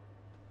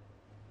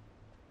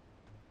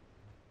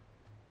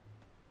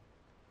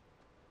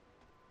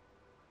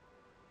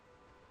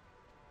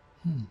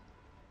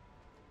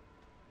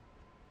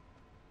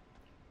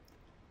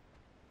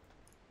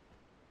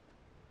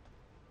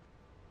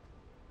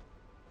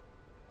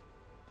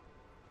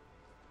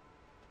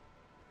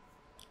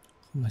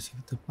 Masih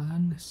tetap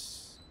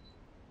panas.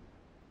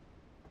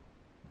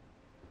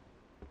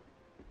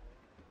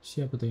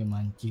 Siapa tuh yang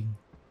mancing?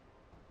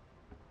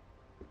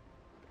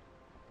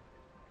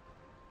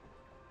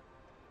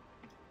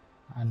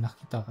 Anak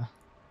kita kah?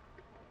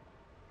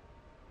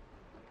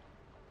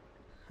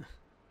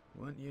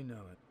 Wouldn't you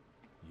know it?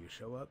 You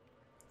show up,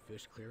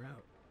 fish clear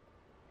out.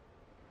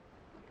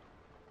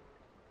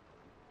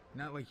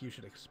 Not like you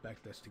should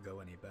expect this to go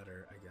any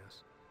better, I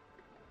guess.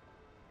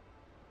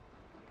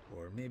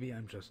 Or maybe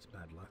I'm just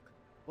bad luck.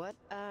 What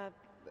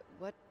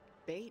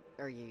bait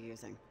are you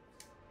using?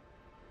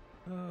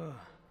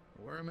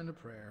 Worm and a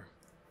prayer.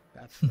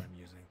 That's what I'm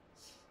using.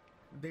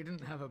 They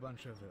didn't have a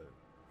bunch of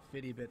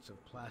fitty bits of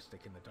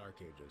plastic in the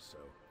Dark Ages, so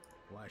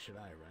why should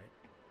I, right?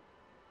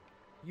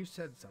 You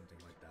said something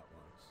like that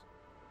once.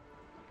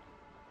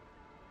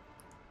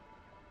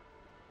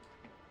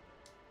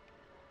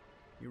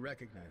 You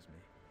recognize me,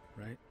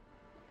 right?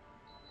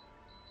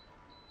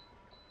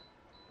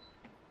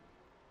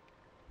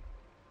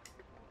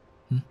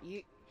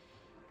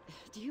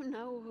 Do you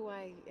know who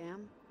I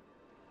am?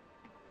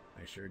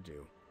 I sure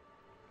do.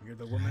 You're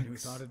the woman who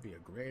thought it'd be a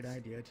great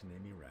idea to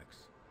name me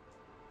Rex.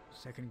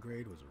 Second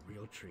grade was a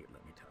real treat,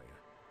 let me tell you.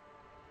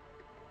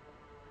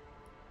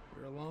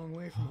 You're a long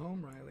way from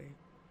home, Riley.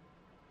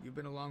 You've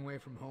been a long way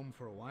from home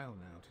for a while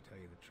now, to tell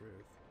you the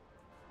truth.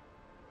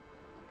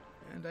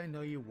 And I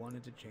know you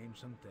wanted to change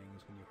some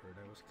things when you heard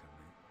I was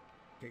coming.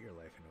 Get your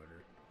life in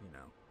order, you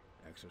know,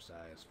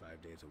 exercise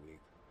 5 days a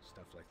week,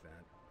 stuff like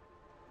that.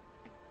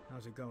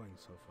 How's it going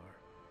so far?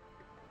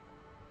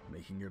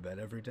 Making your bed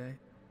every day?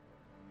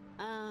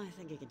 I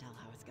think you can tell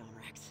how it's going,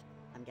 Rex.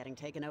 I'm getting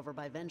taken over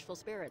by vengeful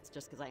spirits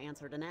just because I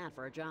answered an ad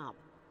for a job.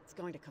 It's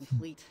going to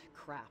complete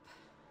crap,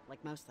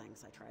 like most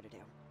things I try to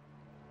do.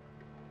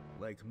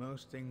 Like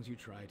most things you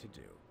try to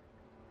do.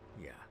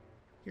 Yeah,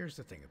 here's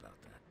the thing about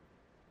that.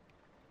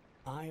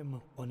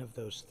 I'm one of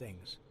those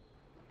things.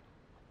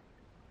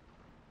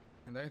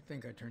 And I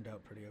think I turned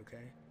out pretty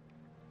okay.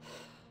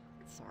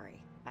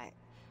 Sorry.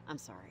 I'm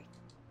sorry.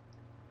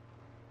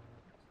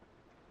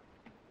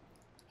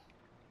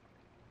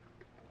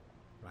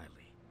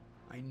 Riley,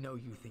 I know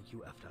you think you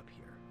effed up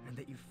here, and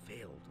that you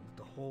failed, and that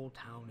the whole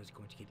town is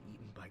going to get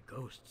eaten by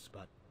ghosts,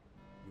 but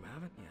you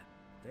haven't yet.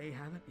 They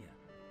haven't yet.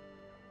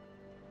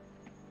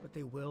 But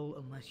they will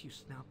unless you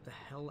snap the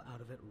hell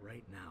out of it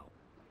right now.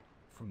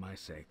 For my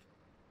sake.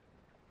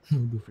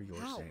 For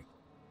your sake.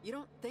 You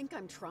don't think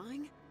I'm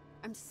trying?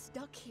 I'm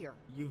stuck here.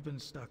 You've been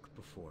stuck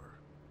before.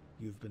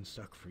 You've been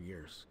stuck for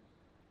years.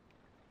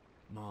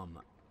 Mom,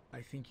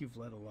 I think you've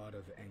let a lot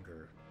of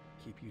anger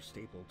keep you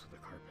stapled to the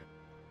carpet.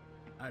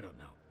 I don't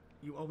know.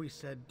 You always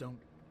said don't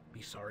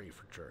be sorry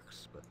for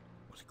jerks, but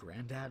was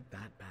Granddad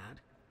that bad?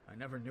 I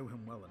never knew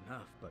him well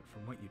enough, but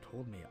from what you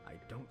told me, I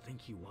don't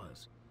think he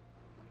was.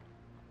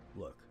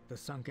 Look, the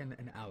Sunken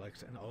and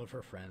Alex and all of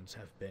her friends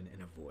have been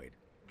in a void,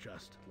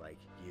 just like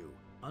you.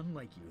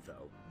 Unlike you,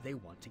 though, they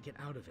want to get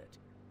out of it.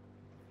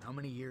 How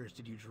many years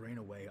did you drain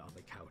away on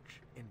the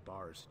couch, in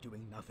bars,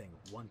 doing nothing,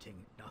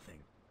 wanting nothing,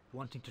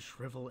 wanting to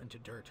shrivel into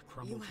dirt,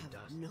 crumble to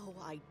dust? You have no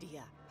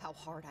idea how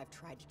hard I've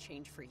tried to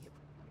change for you.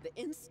 The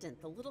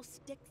instant the little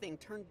stick thing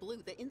turned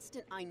blue, the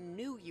instant I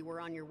knew you were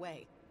on your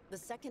way, the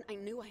second I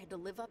knew I had to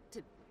live up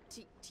to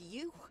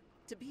you,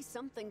 to be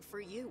something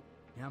for you.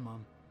 Yeah,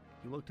 Mom.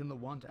 You looked in the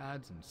want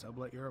ads and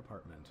sublet your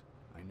apartment.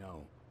 I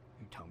know.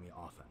 You tell me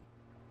often.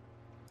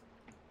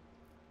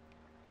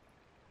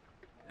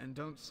 And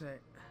don't say...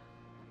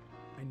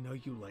 I know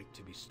you like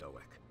to be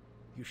stoic.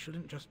 You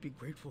shouldn't just be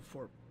grateful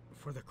for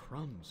the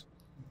crumbs.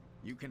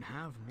 You can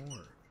have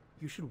more.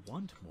 You should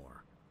want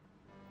more.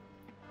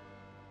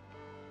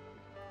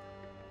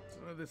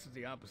 Well, this is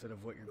the opposite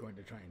of what you're going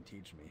to try and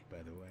teach me,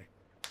 by the way.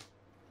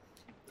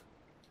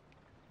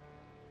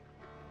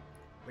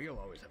 But you'll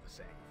always have a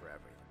saying for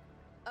everything.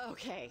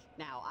 Okay,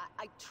 now,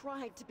 I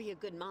tried to be a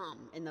good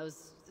mom in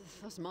those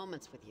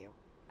moments with you.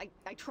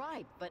 I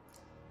tried, but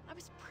I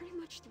was pretty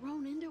much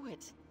thrown into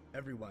it.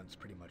 Everyone's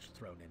pretty much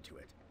thrown into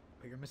it,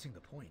 but you're missing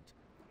the point.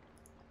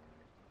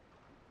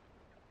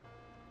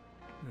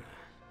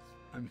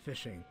 I'm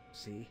fishing,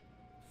 see?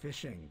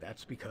 Fishing,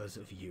 that's because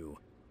of you.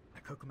 I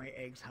cook my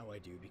eggs how I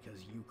do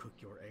because you cook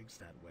your eggs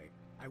that way.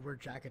 I wear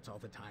jackets all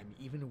the time,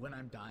 even when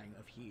I'm dying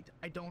of heat.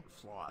 I don't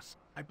floss.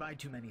 I buy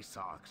too many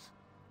socks.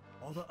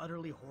 All the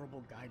utterly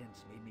horrible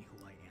guidance made me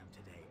who I am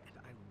today, and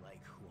I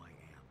like who I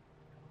am.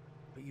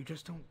 But you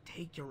just don't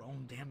take your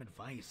own damn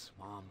advice,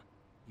 Mom.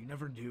 You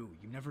never do.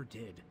 You never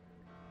did.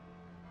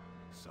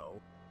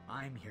 So,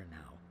 I'm here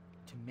now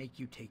to make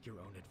you take your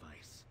own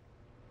advice.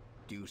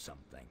 Do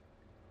something.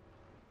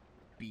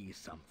 Be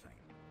something.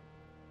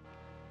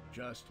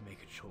 Just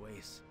make a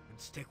choice and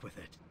stick with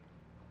it.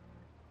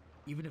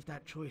 Even if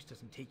that choice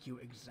doesn't take you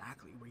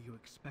exactly where you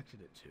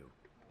expected it to.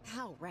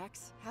 How,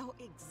 Rex? How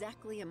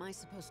exactly am I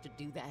supposed to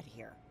do that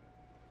here?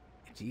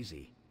 It's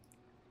easy.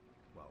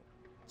 Well,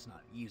 it's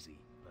not easy,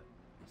 but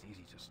it's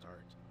easy to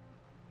start.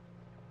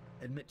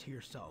 Admit to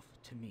yourself,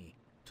 to me,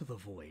 to the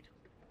void,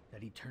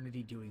 that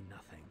eternity doing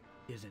nothing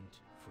isn't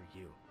for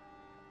you.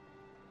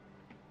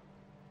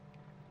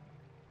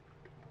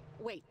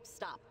 Wait,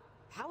 stop.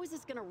 How is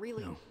this gonna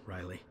really— No,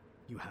 Riley,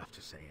 you have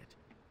to say it.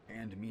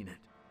 And mean it.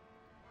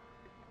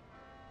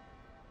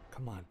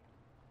 Come on.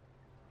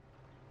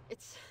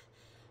 It's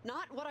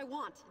not what I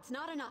want. It's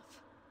not enough.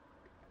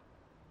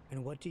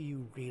 And what do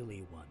you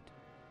really want?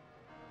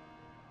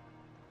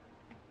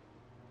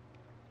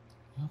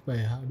 Apa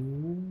ya?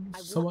 Aduh,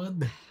 susah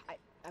banget deh.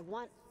 I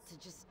want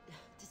to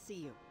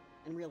see you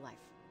in real life.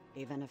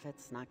 Even if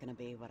it's not gonna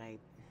be what I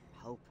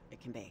hope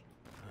it can be.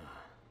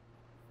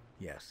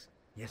 Yes.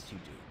 Yes, you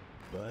do.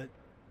 But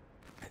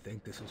I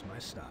think this is my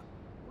stop.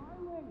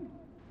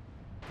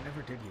 I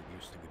never did get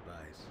used to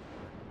goodbyes,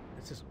 but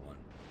this isn't one.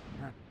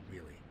 Not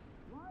really.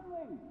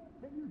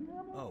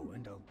 Oh,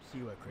 and I'll see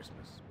you at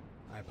Christmas.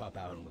 I pop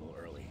out a little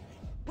early.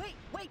 Wait!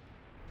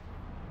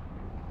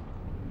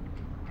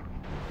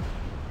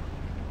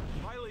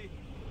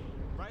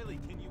 Riley,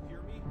 can you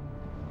hear me?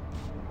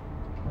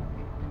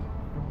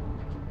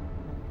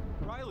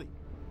 Riley!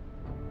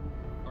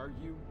 Are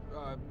you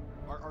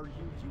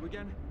you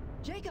again?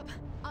 Jacob!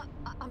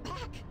 I'm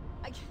back!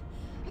 I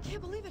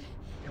can't believe it!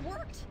 It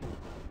worked!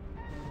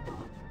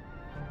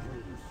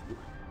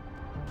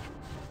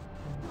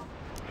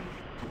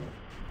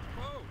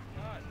 Oh,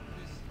 God,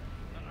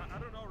 I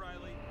don't know,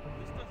 Riley.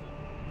 This doesn't...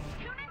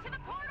 Tune into the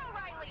portal,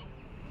 Riley!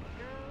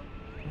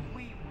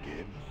 We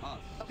get us.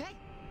 Okay?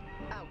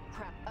 Oh,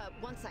 crap.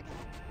 1 second.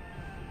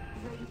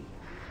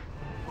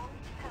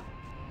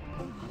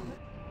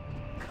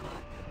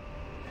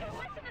 Don't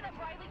listen to them,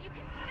 Riley! You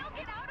can still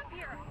get out of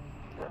here!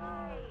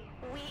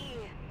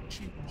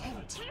 She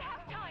won't. We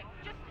have time!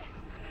 Just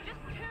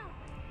two!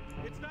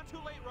 It's not too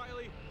late,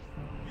 Riley!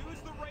 Use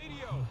the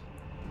radio!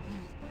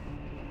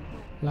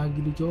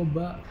 Lagi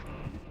dicoba.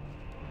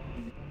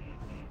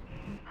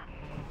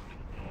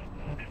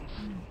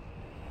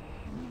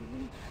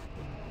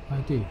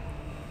 Mati.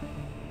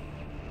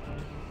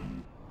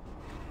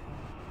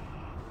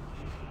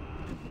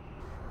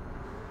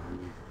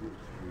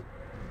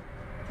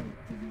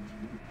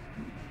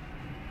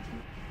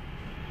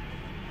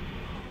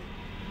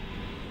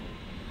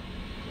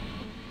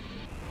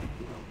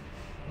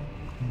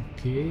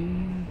 Okay.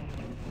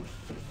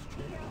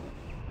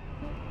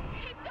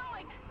 Keep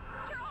going!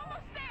 You're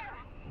almost there!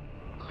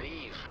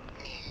 Leave.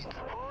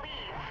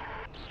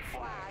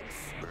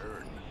 Flags.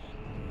 Burn.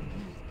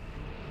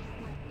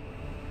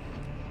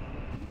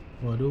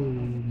 Waduh,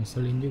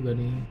 ngeselin juga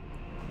nih.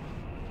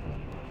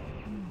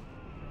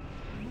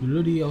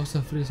 Dulu di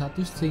OXENFREE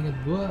I seinget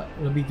gue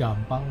lebih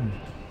gampang.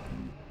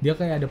 Dia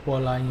kayak ada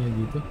polanya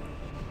gitu.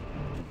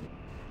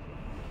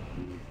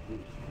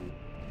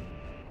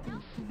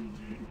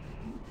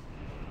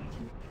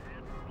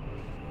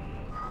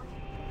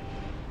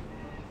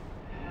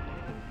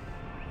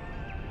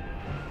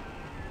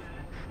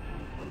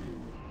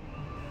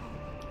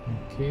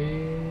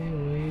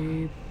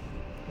 Wait.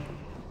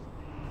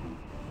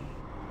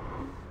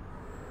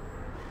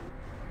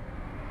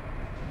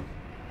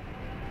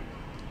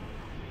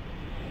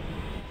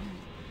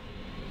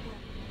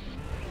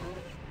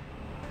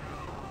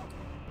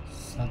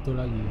 Satu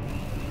lagi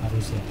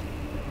harusnya.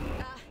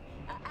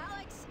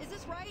 Alex, is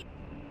this right?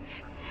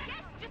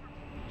 Yes, just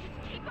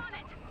keep on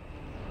it!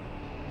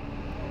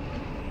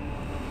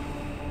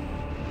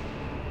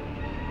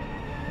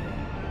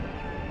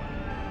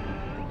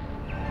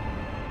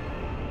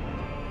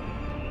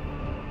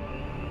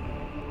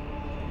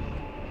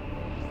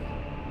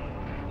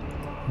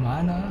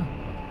 Mana?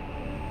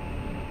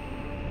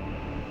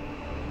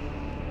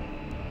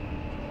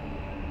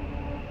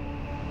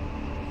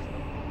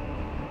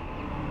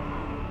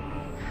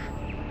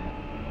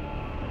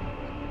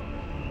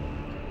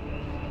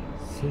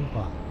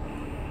 Sumpah.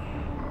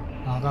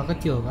 Angka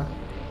kecil kah?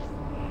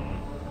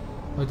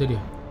 Oh itu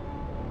dia.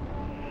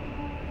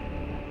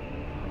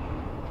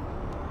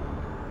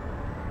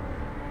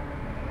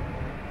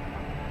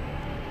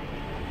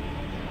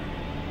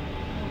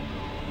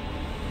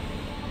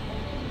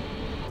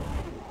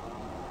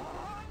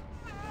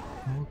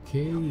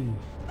 Oke.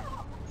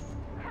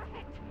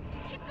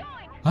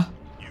 Hah?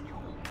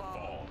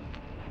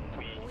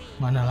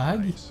 Mana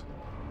lagi?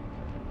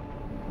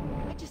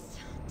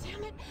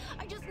 Damn it!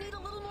 I just need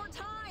a little more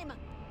time.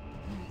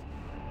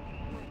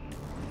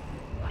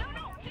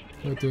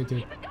 Itu.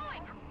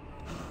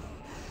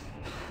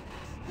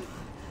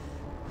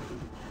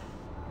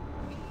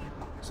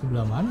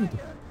 Sebelah mana itu?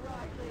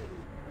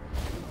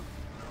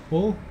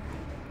 Oh.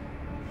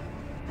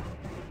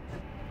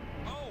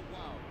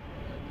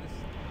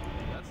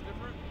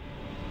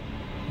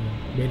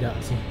 Beda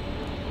sih.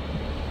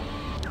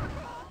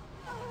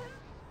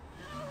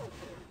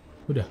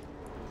 Udah.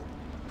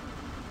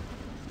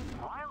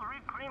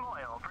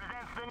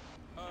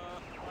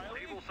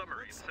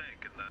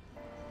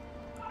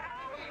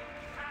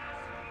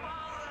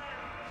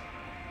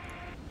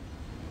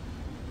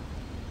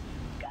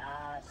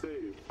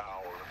 Save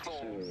our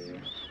souls.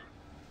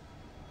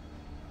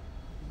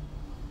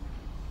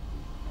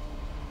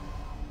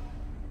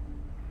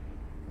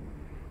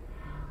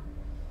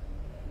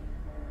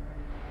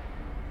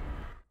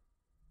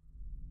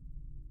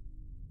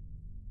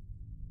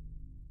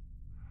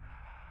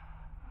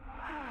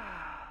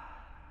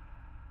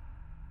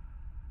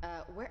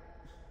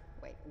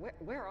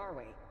 Where are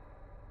we?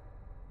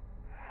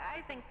 I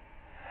think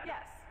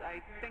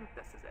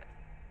this is it.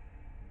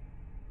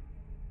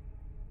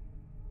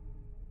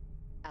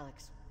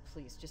 Alex,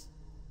 please,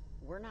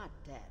 we're not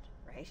dead,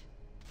 right?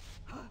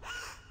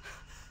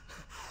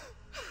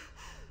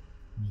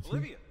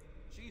 Olivia,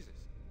 Jesus.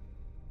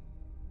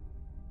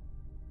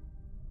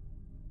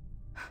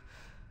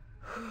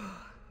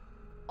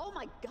 Oh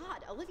my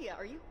God, Olivia,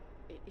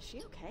 is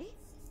she okay?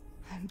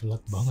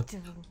 Telat banget.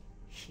 Still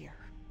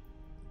here.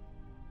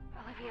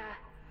 Olivia,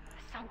 the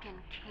sunken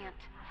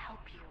can't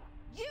help you.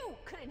 You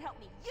couldn't help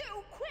me.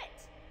 You quit.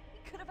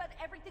 We could have had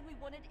everything we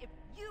wanted if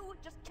you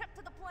just kept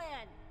to the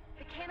plan.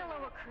 The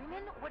Canaloa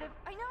crewmen would have...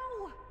 I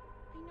know.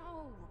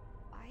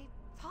 I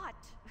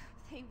thought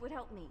they would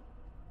help me.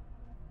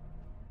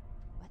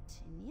 But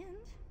in the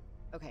end...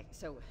 Okay,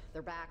 so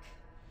they're back.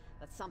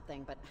 That's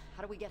something, but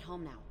how do we get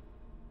home now?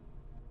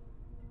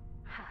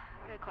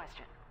 Good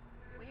question.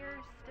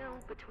 We're still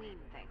between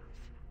things.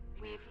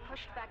 We've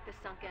pushed back the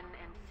sunken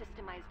and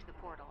systemized the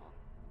portal.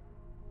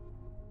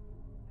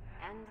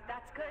 And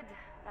that's good.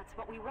 That's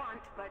what we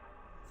want, but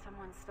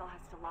someone still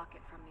has to lock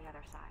it from the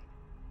other side.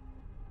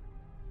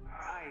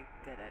 I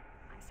did it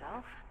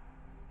myself.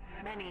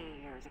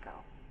 Many years ago.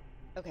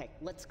 Okay,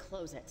 let's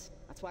close it.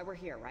 That's why we're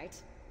here, right?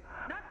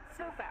 Not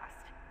so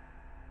fast.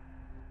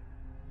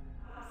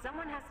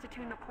 Someone has to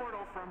tune the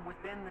portal from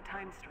within the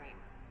time stream.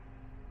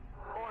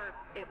 Or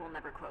it will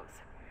never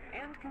close.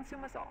 And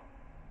consume us all.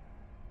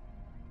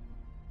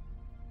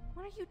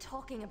 What are you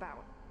talking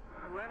about?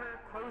 Whoever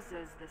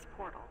closes this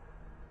portal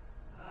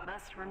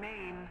must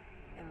remain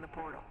in the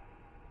portal.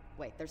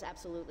 Wait, there's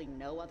absolutely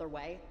no other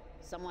way?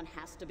 Someone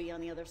has to be on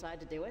the other side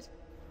to do it?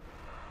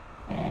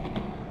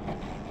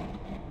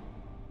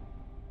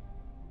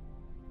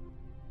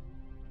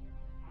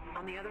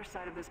 On the other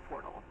side of this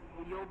portal,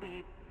 you'll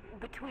be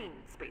between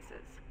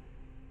spaces.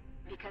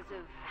 Because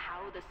of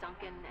how the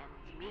sunken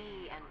and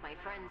me and my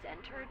friends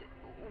entered,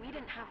 we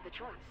didn't have the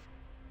choice.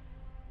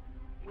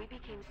 We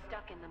became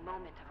stuck in the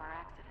moment of our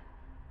accident.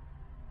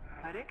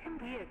 But it can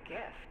be a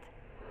gift.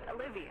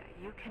 Olivia,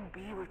 you can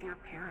be with your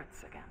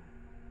parents again.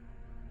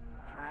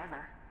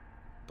 Forever.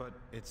 But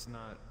it's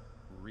not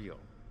real.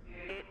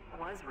 It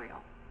was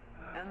real.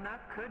 And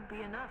that could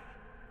be enough.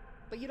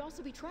 But you'd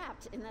also be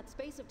trapped in that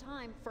space of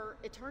time for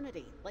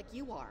eternity, like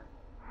you are.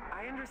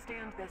 I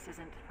understand this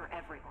isn't for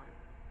everyone.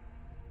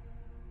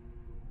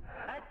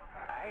 But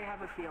I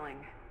have a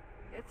feeling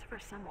it's for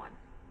someone.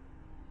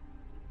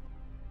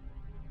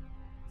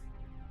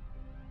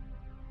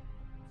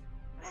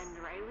 And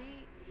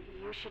Riley,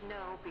 you should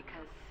know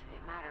because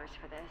it matters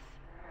for this.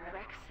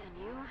 Rex and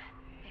you,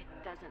 it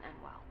doesn't end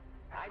well.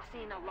 I've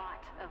seen a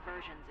lot of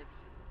versions of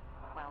you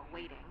while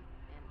waiting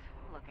and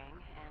looking,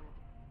 and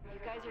you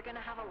guys are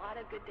gonna have a lot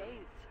of good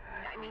days.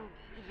 I mean,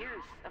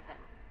 years of them.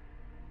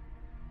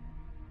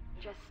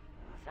 Just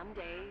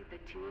someday,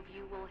 the two of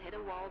you will hit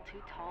a wall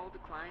too tall to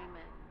climb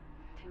and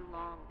too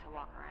long to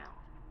walk around.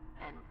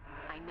 And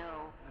I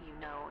know you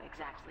know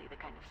exactly the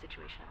kind of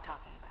situation I'm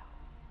talking about,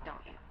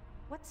 don't you?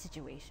 What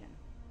situation?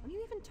 What are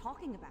you even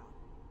talking about?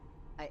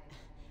 I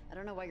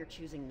don't know why you're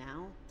choosing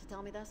now to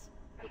tell me this.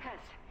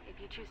 Because if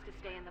you choose to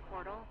stay in the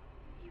portal,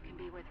 you can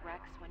be with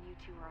Rex when you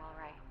two are all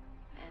right.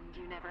 And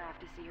you never have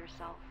to see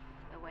yourself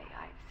the way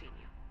I've seen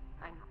you.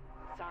 I'm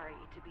sorry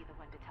to be the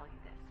one to tell you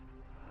this,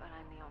 but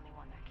I'm the only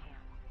one that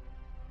can.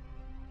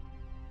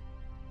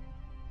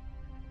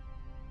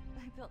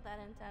 I built that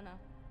antenna.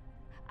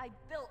 I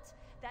built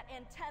that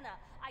antenna.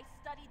 I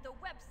studied the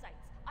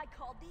websites. I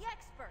called the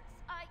experts.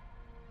 I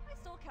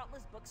still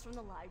countless books from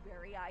the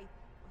library. I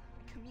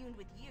communed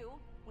with you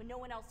when no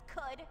one else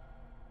could.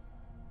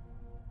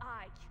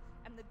 I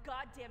am the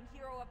goddamn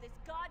hero of this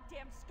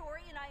goddamn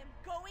story, and I am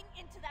going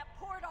into that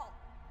portal.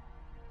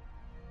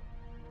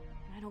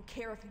 And I don't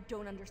care if you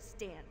don't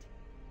understand.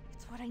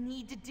 It's what I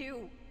need to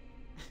do.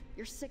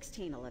 You're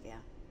 16, Olivia.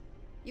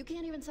 You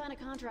can't even sign a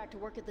contract to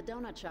work at the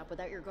donut shop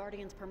without your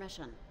guardian's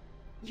permission.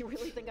 You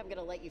really think I'm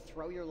gonna let you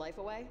throw your life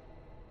away?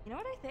 You know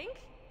what I think?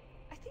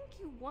 I think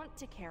you want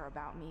to care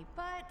about me,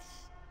 but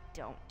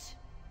don't.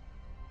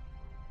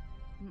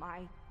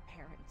 My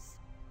parents.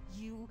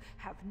 You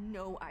have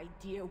no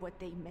idea what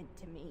they meant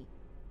to me.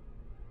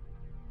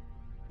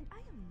 And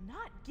I am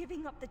not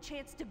giving up the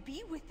chance to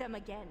be with them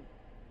again.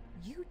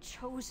 You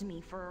chose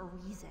me for a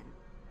reason.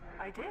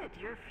 I did.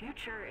 Your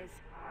future is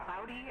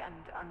cloudy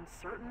and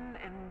uncertain,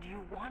 and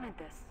you wanted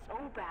this so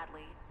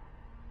badly.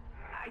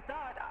 I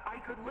thought I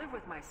could live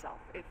with myself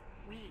if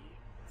we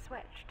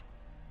switched.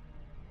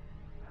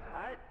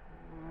 But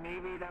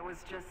maybe that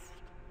was just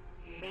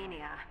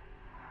mania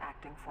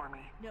acting for me.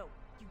 No,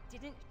 you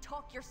didn't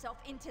talk yourself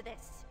into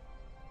this.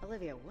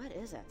 Olivia, what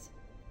is it?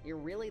 You're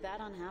really that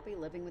unhappy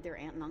living with your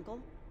aunt and uncle?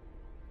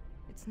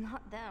 It's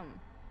not them.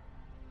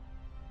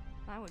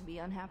 I would be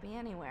unhappy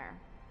anywhere.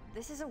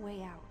 This is a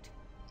way out.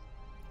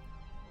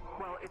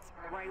 Well, it's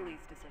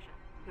Riley's decision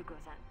who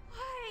goes in.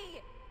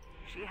 Why?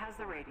 She has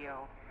the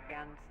radio,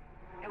 and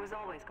it was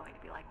always going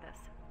to be like this.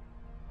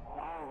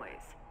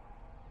 Always.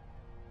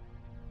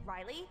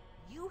 Riley,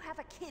 you have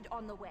a kid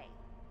on the way.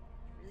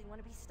 You really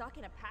want to be stuck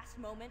in a past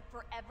moment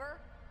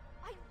forever?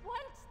 I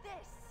want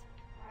this!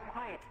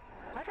 Quiet.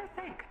 Let her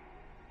think.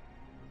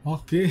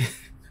 Oke.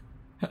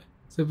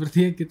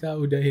 Sepertinya kita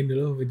udahin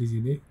dulu sampai di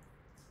sini.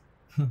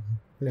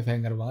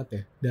 Cliffhanger banget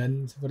ya.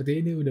 Dan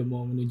seperti ini udah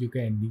mau menuju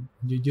ke ending.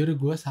 Jujur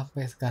gue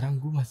sampai sekarang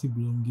gue masih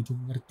belum gitu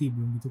ngerti,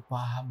 belum gitu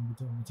paham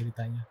gitu sama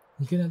ceritanya.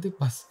 Mungkin nanti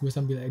pas gue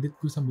sambil edit,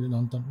 gue sambil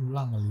nonton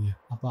ulang kali ya.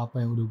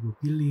 Apa-apa yang udah gue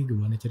pilih,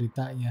 gimana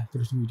ceritanya.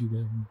 Terus gue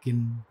juga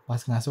mungkin pas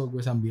ngaso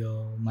gue sambil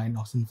main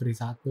OXENFREE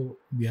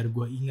 1 biar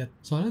gue ingat.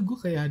 Soalnya gue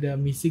kayak ada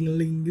missing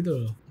link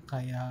gitu loh.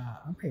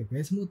 Kayak apa ya,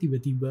 kayak semua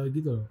tiba-tiba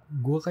gitu loh.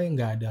 Gue kayak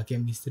gak ada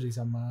chemistry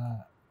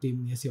sama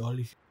timnya si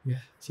Olive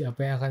ya.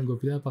 Siapa yang akan gue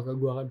pilih? Apakah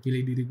gue akan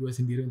pilih diri gue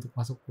sendiri untuk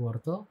masuk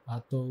portal,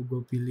 atau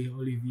gue pilih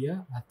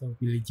Olivia, atau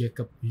pilih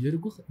Jacob? Jujur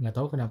gue nggak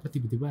tahu kenapa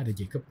tiba-tiba ada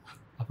Jacob.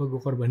 Apa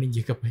gue korbanin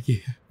Jacob aja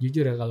ya?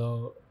 Jujur ya,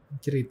 kalau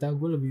cerita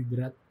gue lebih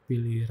berat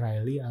pilih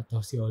Riley atau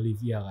si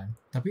Olivia kan.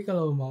 Tapi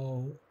kalau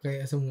mau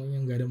kayak semuanya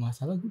nggak ada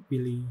masalah, gue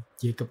pilih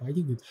Jacob aja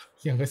gitu.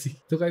 Ya nggak sih?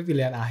 Itu kayak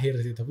pilihan akhir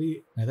sih.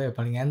 Tapi nggak tahu ya,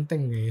 paling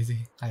enteng kayaknya sih.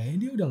 Kayaknya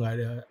dia udah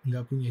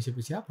nggak punya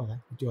siapa-siapa kan,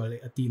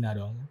 kecuali Athena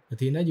doang.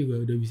 Athena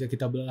juga udah bisa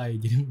kita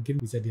belai, jadi mungkin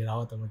bisa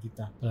dirawat sama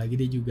kita. Apalagi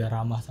dia juga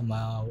ramah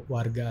sama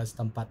warga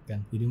setempat kan,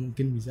 jadi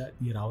mungkin bisa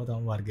dirawat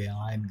sama warga yang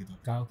lain gitu.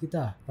 Kalau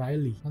kita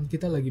Riley kan,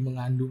 kita lagi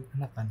mengandung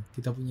anak kan,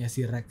 kita punya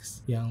si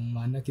Rex yang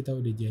mana kita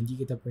udah janji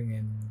kita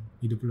pengen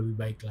hidup lebih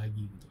baik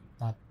lagi gitu.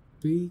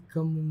 Tapi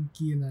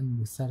kemungkinan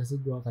besar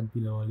sih gue akan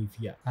pilih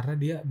Olivia, karena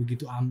dia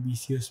begitu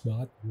ambisius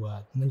banget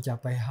buat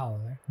mencapai hal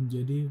ya.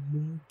 Jadi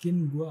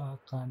mungkin gue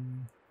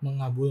akan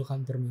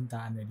mengabulkan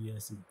permintaannya dia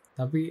sih.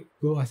 Tapi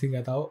gue masih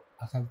nggak tahu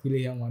akan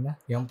pilih yang mana.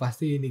 Yang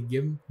pasti ini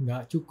game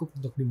nggak cukup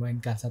untuk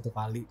dimainkan satu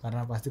kali,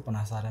 karena pasti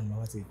penasaran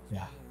banget sih.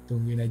 Ya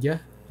tungguin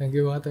aja. Thank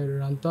you banget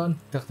udah nonton.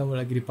 Kita ketemu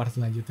lagi di part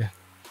selanjutnya.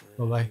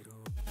 Bye bye.